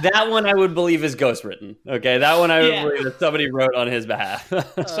 And that one I would believe is ghostwritten. Okay, that one I would believe that somebody wrote on his behalf.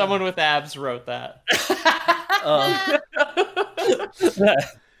 Someone with abs wrote that.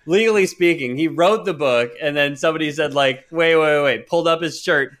 Legally speaking, he wrote the book, and then somebody said, like, wait, pulled up his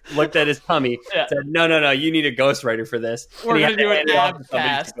shirt, looked at his tummy, said, no, you need a ghostwriter for this. We're going to do an ab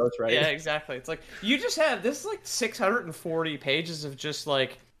cast. Yeah, exactly. It's like, you just have, this is like 640 pages of just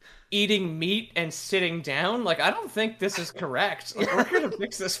like eating meat and sitting down. Like, I don't think this is correct. Like, we're going to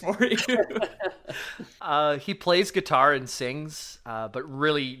fix this for you. He plays guitar and sings, but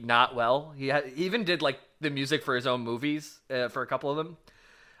really not well. He even did like the music for his own movies, for a couple of them.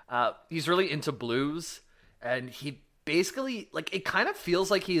 He's really into blues, and he basically, like, it kind of feels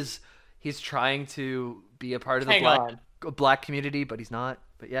like he's trying to be a part of the black community, but he's not.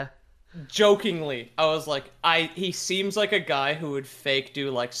 But yeah. Jokingly, I was like, he seems like a guy who would fake do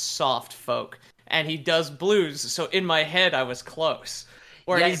like soft folk, and he does blues. So in my head, I was close.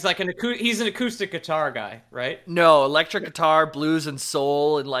 Or he's like he's an acoustic guitar guy, right? No, electric guitar, blues and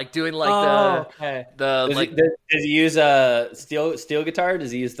soul, and like doing like does he use a steel guitar?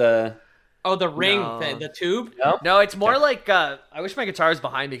 Does he use the ring thing, the tube? No, it's more like I wish my guitar was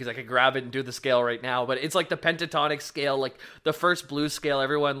behind me because I could grab it and do the scale right now. But it's like the pentatonic scale, like the first blues scale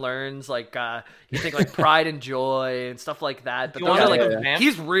everyone learns. Like you think like Pride and Joy and stuff like that. But those are like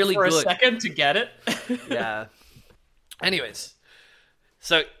he's really for good. A second to get it. Yeah. Anyways.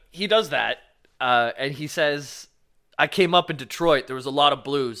 So he does that, and he says, I came up in Detroit. There was a lot of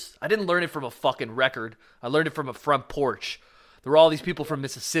blues. I didn't learn it from a fucking record. I learned it from a front porch. There were all these people from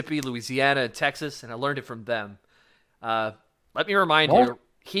Mississippi, Louisiana, and Texas, and I learned it from them. Let me remind you,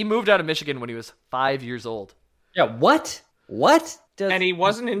 he moved out of Michigan when he was 5 years old. Yeah, what? And he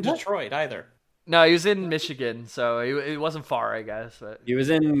wasn't in Detroit either. No, he was in Michigan, so it wasn't far, I guess. But he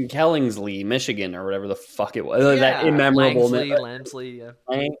was in Kellingsley, Michigan, or whatever the fuck it was. That immemorable Lansley, yeah.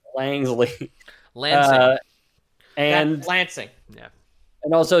 Langsley. Lansing. And Lansing. Yeah.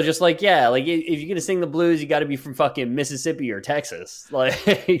 And also just like, yeah, like if you're going to sing the blues, you got to be from fucking Mississippi or Texas. Like,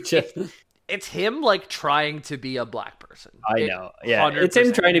 just... It's him like trying to be a black person. I know. Yeah. 100%. It's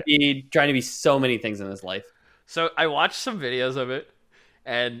him trying to be so many things in his life. So I watched some videos of it,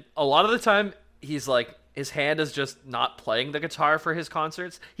 and a lot of the time he's like, his hand is just not playing the guitar for his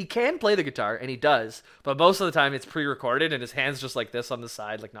concerts. He can play the guitar, and he does, but most of the time it's pre-recorded, and his hand's just like this on the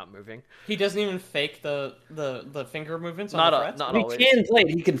side, like not moving. He doesn't even fake the finger movements on not the frets? Not always. He can play it.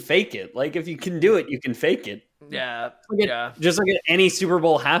 He can fake it. Like, if you can do it, you can fake it. Yeah, Just like at any Super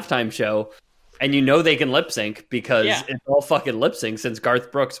Bowl halftime show, and you know they can lip sync because it's all fucking lip sync since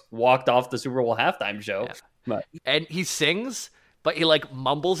Garth Brooks walked off the Super Bowl halftime show. Yeah. And he sings, but he like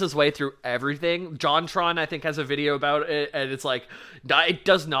mumbles his way through everything. JonTron, I think, has a video about it, and it's like, it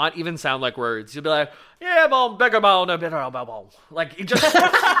does not even sound like words. You'll be like, yeah, boom, bigger bone, a bit of boom. Like, he just,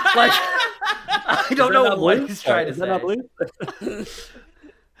 like, I don't know what he's trying to say.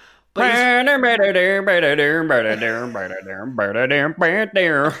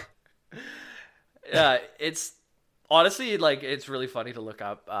 Yeah, it's honestly, like, it's really funny to look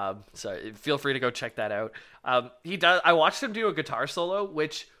up. So feel free to go check that out. He does. I watched him do a guitar solo,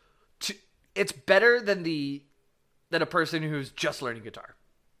 which it's better than a person who's just learning guitar.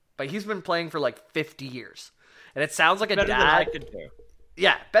 But he's been playing for like 50 years, and it sounds like a Better dad. than I could do.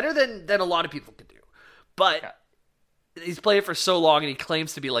 Yeah, better than a lot of people could do. But he's played it for so long, and he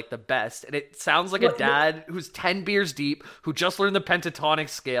claims to be like the best. And it sounds like a dad who's 10 beers deep, who just learned the pentatonic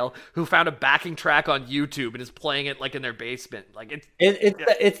scale, who found a backing track on YouTube and is playing it like in their basement. Like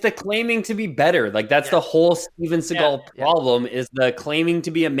it's the claiming to be better. Like that's the whole Steven Seagal problem is the claiming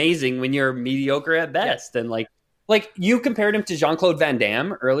to be amazing when you're mediocre at best. And like you compared him to Jean-Claude Van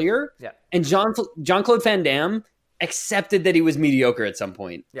Damme earlier. Yeah. And Jean-Claude Van Damme accepted that he was mediocre at some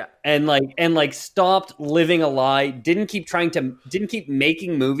point. Yeah. And stopped living a lie, didn't keep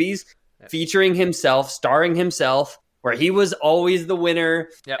making movies featuring himself, starring himself, where he was always the winner.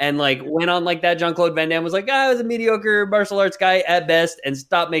 Yep. And like went on like that. Jean-Claude Van Damme was like, I was a mediocre martial arts guy at best, and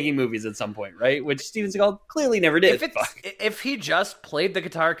stopped making movies at some point, right? Which Steven Seagal clearly never did. If he just played the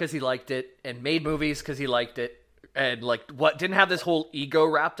guitar because he liked it and made movies because he liked it, and like didn't have this whole ego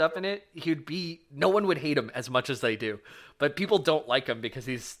wrapped up in it, no one would hate him as much as they do. But people don't like him because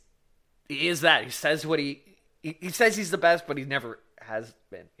he is that. He says what he says he's the best, but he never has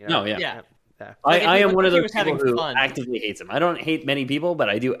been. You know? No, yeah. Yeah. I am one of those people who fun. actively hates him. I don't hate many people, but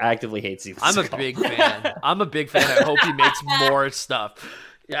I do actively hate Steven I'm Seagal. a big fan. I hope he makes more stuff.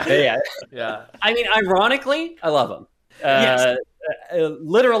 Yeah. I mean, ironically, I love him.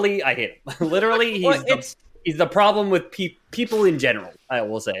 Literally, I hate him. Literally, he's the problem with people in general, I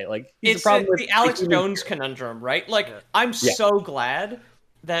will say. Like, he's It's the problem with the Alex Jones conundrum, right? Like, I'm so glad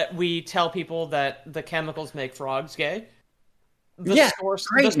that we tell people that the chemicals make frogs gay. The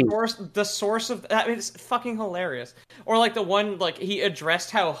source of that, I mean, it's fucking hilarious. Or like the one, like he addressed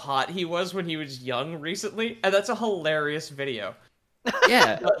how hot he was when he was young recently, and that's a hilarious video.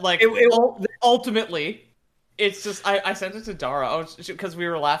 Yeah, but like ultimately, it's just I sent it to Dara because we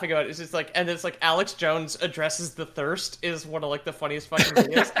were laughing about it. It's just like, and it's like Alex Jones addresses the thirst is one of like the funniest fucking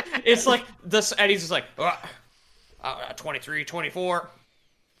videos. It's like this, and he's just like 23, 24.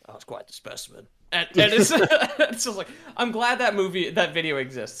 I was quite the specimen. And it's just like, I'm glad that video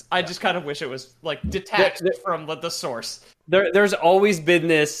exists. I just kind of wish it was like detached from the source. There's always been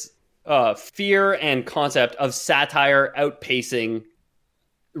this fear and concept of satire outpacing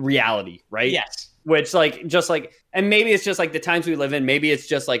reality, right? Yes. Which and maybe it's just like the times we live in. Maybe it's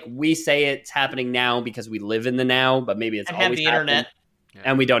just like we say it's happening now because we live in the now, but maybe it's and always have the internet,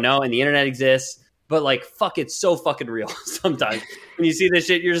 and we don't know, and the internet exists. But like, fuck, it's so fucking real. Sometimes when you see this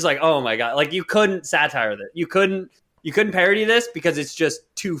shit, you're just like, oh my god, like you couldn't satire that. You couldn't parody this because it's just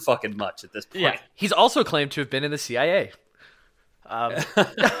too fucking much at this point. Yeah. He's also claimed to have been in the CIA.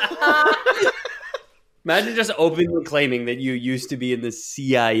 Imagine just openly claiming that you used to be in the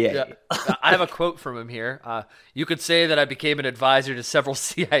CIA. Yeah. I have a quote from him here. You could say that I became an advisor to several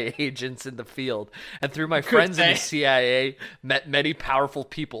CIA agents in the field, and through my friends in the CIA, met many powerful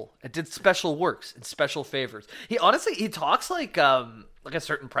people and did special works and special favors. He talks like a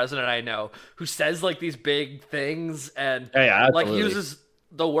certain president I know who says like these big things and like uses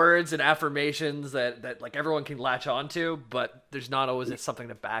the words and affirmations that like everyone can latch onto, but there's not always something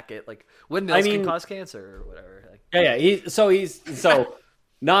to back it. Like windmills can cause cancer or whatever. Like, He's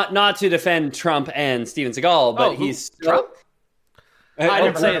not to defend Trump and Steven Seagal, but he's Trump. I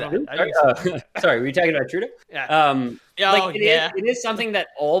didn't say that. Sorry, were you talking about Trudeau? Yeah. It is something that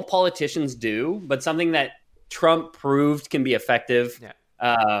all politicians do, but something that Trump proved can be effective. Yeah.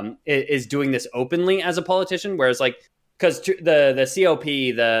 Is doing this openly as a politician, whereas like. Because the COP,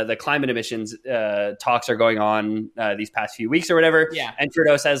 the climate emissions talks are going on these past few weeks or whatever. Yeah. And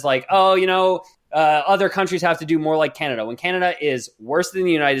Trudeau says like, other countries have to do more like Canada. When Canada is worse than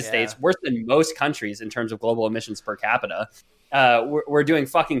the United States, worse than most countries in terms of global emissions per capita, we're doing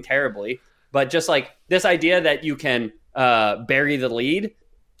fucking terribly. But just like this idea that you can bury the lead,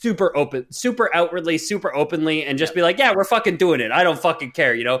 super outwardly, super openly, and just be like, yeah, we're fucking doing it. I don't fucking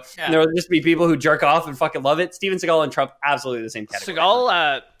care, you know? Yeah. And there will just be people who jerk off and fucking love it. Steven Seagal and Trump, absolutely the same category.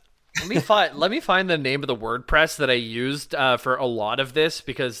 Seagal, let me find the name of the WordPress that I used for a lot of this,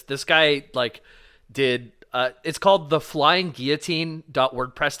 because this guy did it's called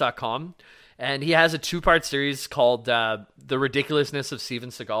theflyingguillotine.wordpress.com, and he has a 2-part series called The Ridiculousness of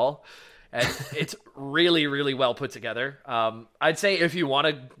Steven Seagal. And it's really, really well put together. I'd say if you want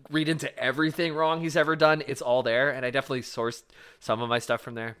to read into everything wrong he's ever done, it's all there. And I definitely sourced some of my stuff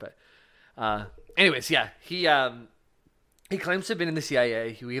from there. But anyways, yeah, he claims to have been in the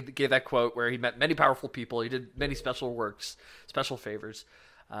CIA. He gave that quote where he met many powerful people. He did many special works, special favors.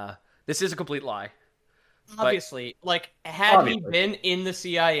 This is a complete lie. obviously, like, had he been in the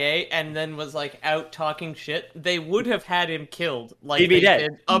CIA and then was like out talking shit, they would have had him killed. Like, he'd be they dead. did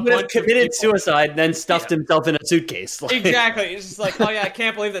He would have committed suicide, then stuffed himself in a suitcase. Like, Exactly. It's just like, oh yeah, I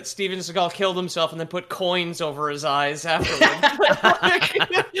can't believe that Steven Seagal killed himself and then put coins over his eyes afterwards.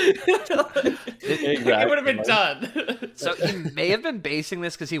 It would have been done. So he may have been basing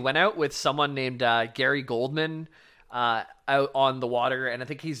this because he went out with someone named Gary Goldman out on the water, and I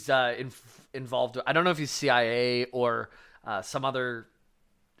think he's involved. I don't know if he's CIA or some other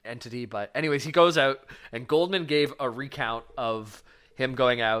entity, but anyways, he goes out, and Goldman gave a recount of him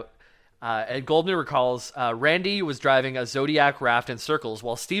going out. And Goldman recalls, Randy was driving a Zodiac raft in circles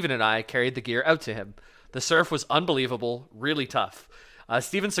while Steven and I carried the gear out to him. The surf was unbelievable, really tough.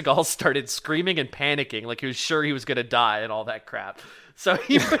 Steven Seagal started screaming and panicking like he was sure he was going to die and all that crap. So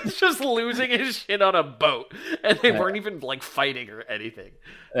he was just losing his shit on a boat, and they weren't even like fighting or anything.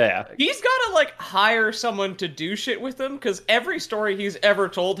 Yeah. He's got to like hire someone to do shit with him, because every story he's ever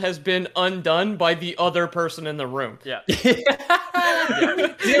told has been undone by the other person in the room. Yeah. He's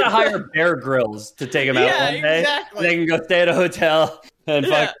gonna hire Bear Grylls to take him out one day. Exactly. They can go stay at a hotel and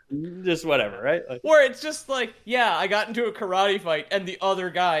fuck just whatever, right? Like, Where it's just like, yeah, I got into a karate fight, and the other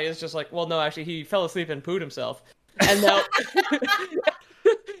guy is just like, well, no, actually, he fell asleep and pooed himself. And now,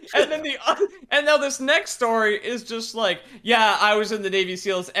 and now this next story is just like, yeah, I was in the Navy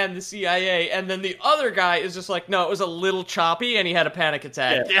SEALs and the CIA, and then the other guy is just like, no, it was a little choppy, and he had a panic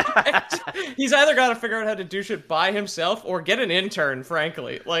attack. Yeah. He's either got to figure out how to do shit by himself or get an intern.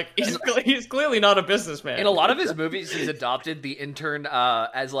 Frankly, like he's clearly not a businessman. In a lot of his movies, he's adopted the intern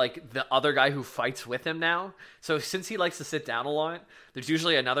as like the other guy who fights with him now. So since he likes to sit down a lot, there's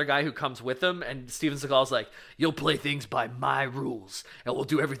usually another guy who comes with him, and Steven Seagal's like, you'll play things by my rules, and we'll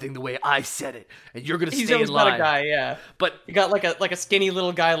do everything the way I said it, and you're gonna stay in line. Got a guy, yeah. But you got like a skinny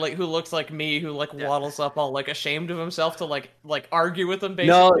little guy like who looks like me, who like waddles up all like ashamed of himself to like argue with him.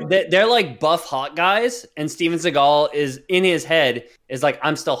 Basically, no, they're like buff hot guys, and Steven Seagal is in his head is like,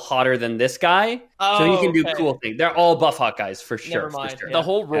 I'm still hotter than this guy, so he can do cool things. They're all buff hot guys for sure. Never mind. For sure. The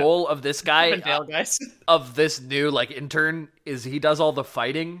whole role of this guy, guys. of this new like intern, is he does all the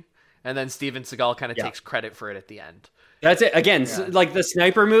fighting, and then Steven Seagal kind of takes credit for it at the end. That's it. Again, like the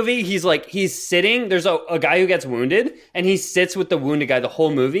sniper movie, he's sitting. There's a guy who gets wounded, and he sits with the wounded guy the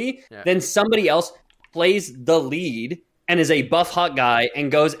whole movie. Yeah. Then somebody else plays the lead and is a buff hot guy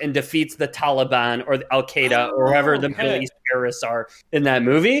and goes and defeats the Taliban or the Al Qaeda or whoever the Middle East terrorists are in that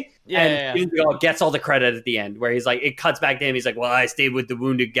movie. Steven Seagal gets all the credit at the end, where he's like, it cuts back to him. He's like, well, I stayed with the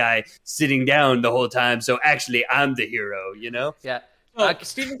wounded guy sitting down the whole time, so actually I'm the hero, you know? Yeah.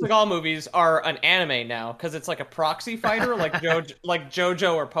 Steven Seagal movies are an anime now, because it's like a proxy fighter, like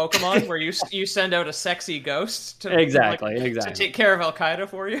JoJo or Pokemon, where you send out a sexy ghost to to take care of Al Qaeda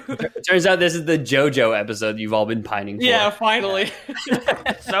for you. It turns out this is the JoJo episode you've all been pining for. Yeah, finally.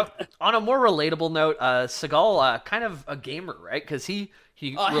 So, on a more relatable note, Seagal, kind of a gamer, right? Because he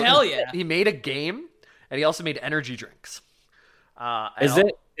hell yeah, he made a game, and he also made energy drinks.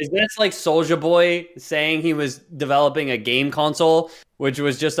 Is this like Soulja Boy saying he was developing a game console, which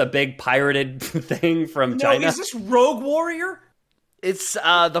was just a big pirated thing from China? No, is this Rogue Warrior? It's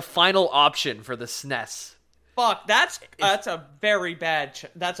the final option for the SNES. Fuck, that's a very bad.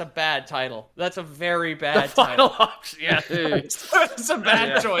 That's a bad title. That's a very bad final title. Option. Yeah, it's a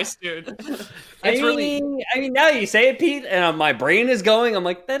bad choice, dude. I mean, now you say it, Pete, and my brain is going. I'm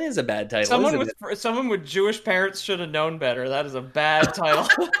like, that is a bad title. Someone with Jewish parents should have known better. That is a bad title.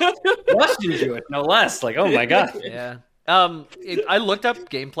 Russian Jewish, no less. Like, oh my god. Yeah. I looked up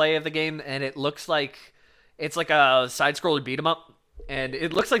gameplay of the game, and it looks like it's like a side-scroller beat 'em up, and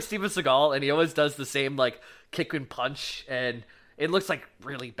it looks like Steven Seagal, and he always does the same like kick and punch, and it looks like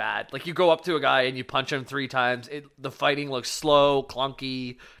really bad. Like, you go up to a guy and you punch him 3 times. The fighting looks slow,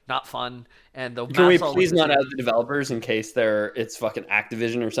 clunky, not fun. And the can we please not add the developers in case it's fucking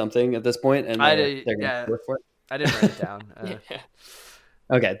Activision or something at this point, and they're going to work for it? I didn't write it down.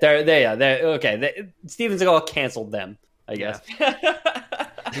 Okay, Steven Seagal canceled them, I guess.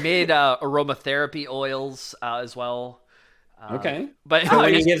 He made aromatherapy oils as well. Okay, but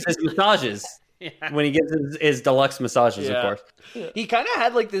when he gives his massages. Yeah. When he gives his deluxe massages, of course. He kind of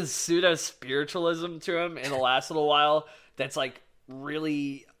had like this pseudo-spiritualism to him in the last little while that's like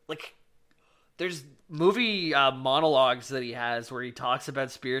really like there's movie monologues that he has where he talks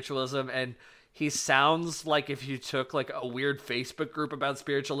about spiritualism, and he sounds like if you took like a weird Facebook group about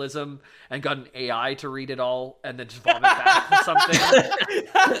spiritualism and got an AI to read it all and then just vomit back something.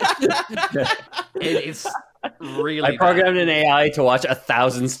 It's really I programmed an AI to watch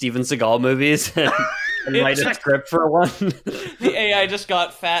 1,000 Steven Seagal movies. and write a script for one. The AI just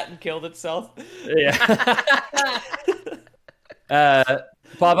got fat and killed itself. Yeah.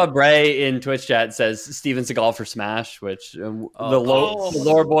 Papa Bray in Twitch chat says Steven Seagal for Smash, which the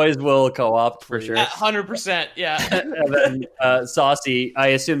lore boys will co-opt for sure. 100%, yeah. And then Saucy, I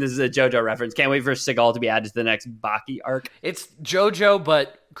assume this is a JoJo reference. Can't wait for Seagal to be added to the next Baki arc. It's JoJo,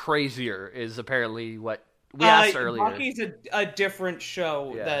 but crazier is apparently what we asked earlier. Baki's a different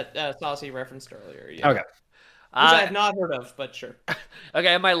show that Saucy referenced earlier. Yeah. Okay. Which I have not heard of, but sure. Okay,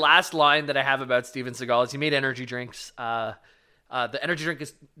 and my last line that I have about Steven Seagal is he made energy drinks. The energy drink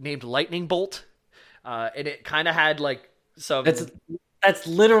is named Lightning Bolt, and it kind of had like some. That's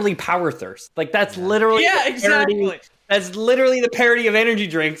literally Power Thirst. Like that's literally exactly. That's literally the parody of energy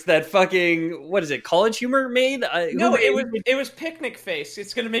drinks that fucking what is it? College Humor made? No, it was Picnic Face.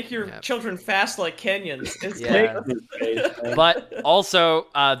 It's gonna make your children fast like Kenyans. But also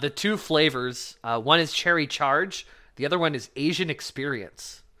the two flavors. One is Cherry Charge. The other one is Asian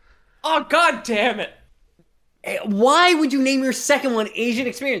Experience. Oh god damn it! Why would you name your second one Asian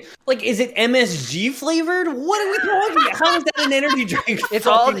Experience? Like, is it MSG flavored? What are we talking about? How is that an energy drink? It's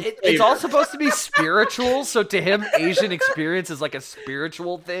all supposed to be spiritual. So to him, Asian Experience is like a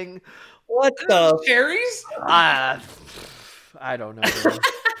spiritual thing. What the cherries? I don't know.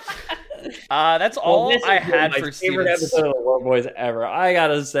 That's all I had for favorite episode of the Lore Boys ever. I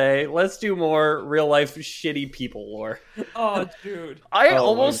gotta say, let's do more real life shitty people lore. Oh, dude! I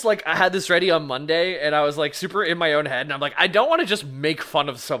had this ready on Monday, and I was like super in my own head, and I'm like, I don't want to just make fun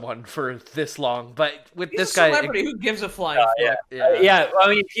of someone for this long, but with this guy, celebrity, who gives a flying fuck? Yeah. I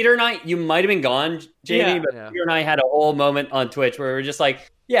mean, Peter and I, you might have been gone, Jamie, but Peter and I had a whole moment on Twitch where we were just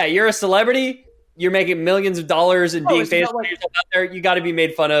like, yeah, you're a celebrity. You're making millions of dollars and being famous out there. You got to be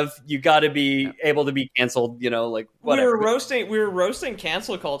made fun of. You got to be able to be canceled. Like whatever. We were roasting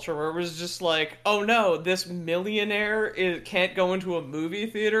cancel culture, where it was just like, oh no, this millionaire can't go into a movie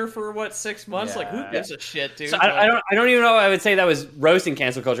theater for 6 months. Like, who gives a shit, dude? So I don't even know. I would say that was roasting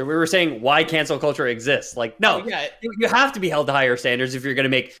cancel culture. We were saying why cancel culture exists. Like, no, you have to be held to higher standards if you're going to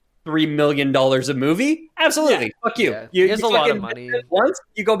make $3 million a movie. Absolutely. Fuck you. He has a lot of money. Once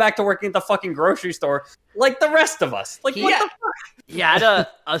you go back to working at the fucking grocery store like the rest of us. Like, what the fuck? He had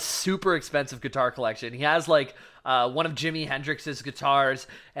a super expensive guitar collection. He has like one of Jimi Hendrix's guitars,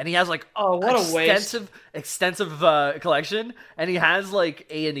 and he has like extensive collection, and he has like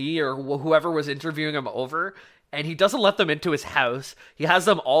A&E or whoever was interviewing him over, and he doesn't let them into his house. He has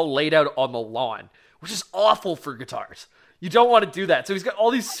them all laid out on the lawn, which is awful for guitars. You don't want to do that. So he's got all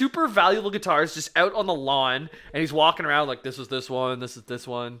these super valuable guitars just out on the lawn, and he's walking around like, this is this one, this is this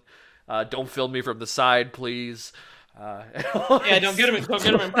one. Don't film me from the side, please. Don't get him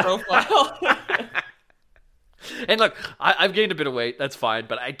in profile. And look, I've gained a bit of weight. That's fine,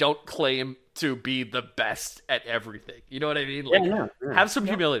 but I don't claim to be the best at everything. You know what I mean? Like, have some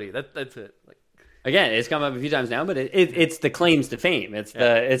humility. That's it. Like, again, it's come up a few times now, but it's the claims to fame. It's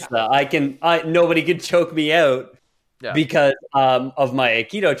nobody can choke me out. Yeah. Because of my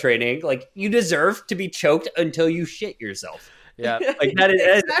Aikido training, like, you deserve to be choked until you shit yourself. Yeah, like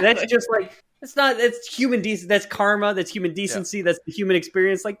that's just like that's human decency. That's karma. That's human decency. That's the human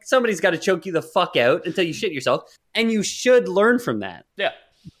experience. Like, somebody's got to choke you the fuck out until you shit yourself, and you should learn from that. Yeah.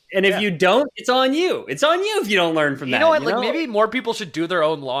 And if you don't, it's on you. It's on you if you don't learn from that. You know what? Like, maybe more people should do their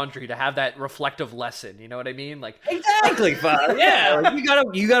own laundry to have that reflective lesson. You know what I mean? Like, exactly. Yeah. Like,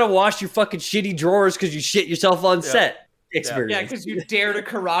 you gotta wash your fucking shitty drawers because you shit yourself on set. Experience. Yeah, because you dared a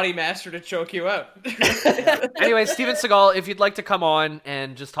karate master to choke you out. Anyway, Steven Seagal, if you'd like to come on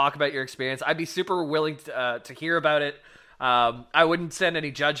and just talk about your experience, I'd be super willing to hear about it. I wouldn't send any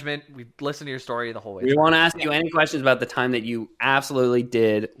judgment. We'd listen to your story the whole way. We want to ask you any questions about the time that you absolutely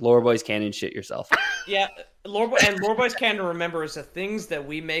did Lore Boys Canon shit yourself. Yeah, Lore Boys Canon, remember, is the things that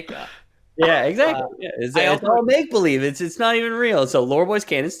we make up. Yeah, exactly. It's all make-believe. It's not even real. So Lore Boys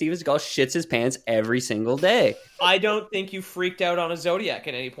Canon, Steven Seagal shits his pants every single day. I don't think you freaked out on a Zodiac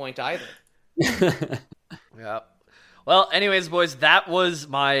at any point either. Yeah. Well, anyways, boys, that was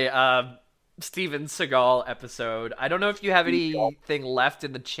my Steven Seagal episode. I don't know if you have anything left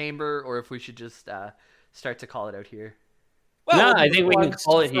in the chamber or if we should just start to call it out here. Well, I think we can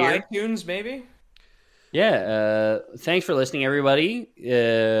call it here. iTunes, maybe? Yeah, thanks for listening, everybody.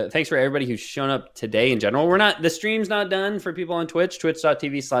 Thanks for everybody who's shown up today in general. The stream's not done for people on Twitch,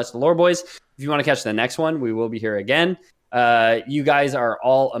 twitch.tv/theloreboys. If you want to catch the next one, we will be here again. You guys are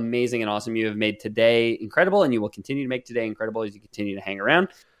all amazing and awesome. You have made today incredible, and you will continue to make today incredible as you continue to hang around.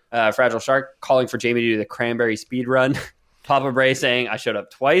 Fragile Shark calling for Jamie to do the cranberry speed run. Papa Bray saying I showed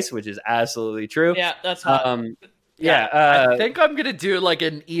up twice, which is absolutely true. Yeah, that's hot. Yeah, I think I'm gonna do like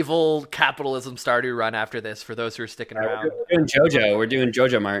an evil capitalism Stardew run after this for those who are sticking around. We're doing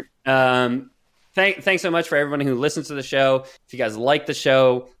JoJo Mart. Thanks so much for everyone who listens to the show. If you guys like the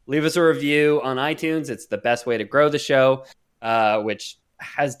show, leave us a review on iTunes. It's the best way to grow the show, which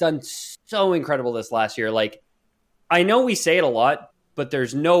has done so incredible this last year. Like, I know we say it a lot, but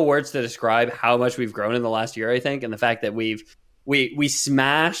there's no words to describe how much we've grown in the last year, I think, and the fact that we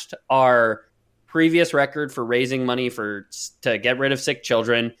smashed our previous record for raising money to get rid of sick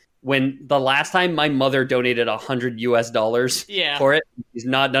children. When the last time my mother donated $100 for it, she's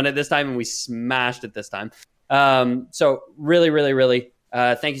not done it this time, and we smashed it this time. So really, really, really,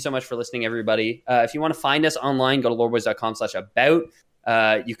 thank you so much for listening, everybody. If you want to find us online, go to loreboys.com/about.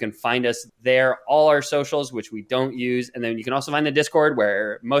 You can find us there, all our socials, which we don't use. And then you can also find the Discord,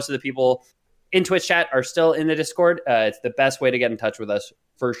 where most of the people in Twitch chat are still in the Discord. It's the best way to get in touch with us,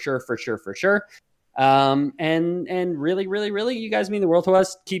 for sure. And really, really, really, you guys mean the world to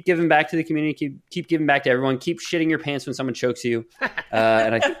us. Keep giving back to the community. Keep giving back to everyone. Keep shitting your pants when someone chokes you.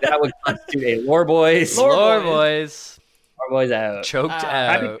 And I think that would constitute a Lore Boys. Lore Boys out. Choked out.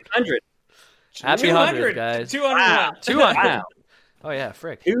 Happy 100. Happy 100, guys. 200. Wow. 200. Wow. Oh yeah,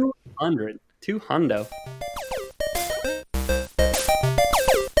 frick. 200. 200.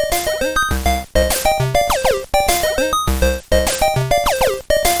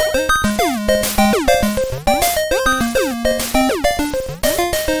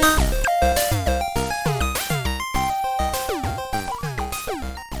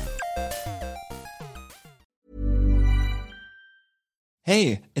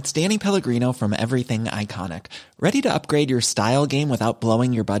 Hey, it's Danny Pellegrino from Everything Iconic. Ready to upgrade your style game without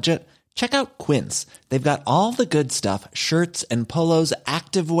blowing your budget? Check out Quince. They've got all the good stuff, shirts and polos,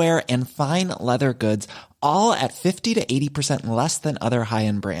 activewear, and fine leather goods, all at 50 to 80% less than other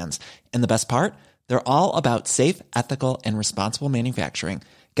high-end brands. And the best part? They're all about safe, ethical, and responsible manufacturing.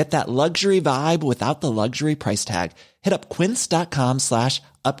 Get that luxury vibe without the luxury price tag. Hit up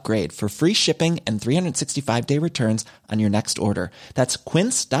quince.com/upgrade for free shipping and 365-day returns on your next order. That's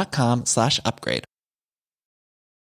quince.com/upgrade.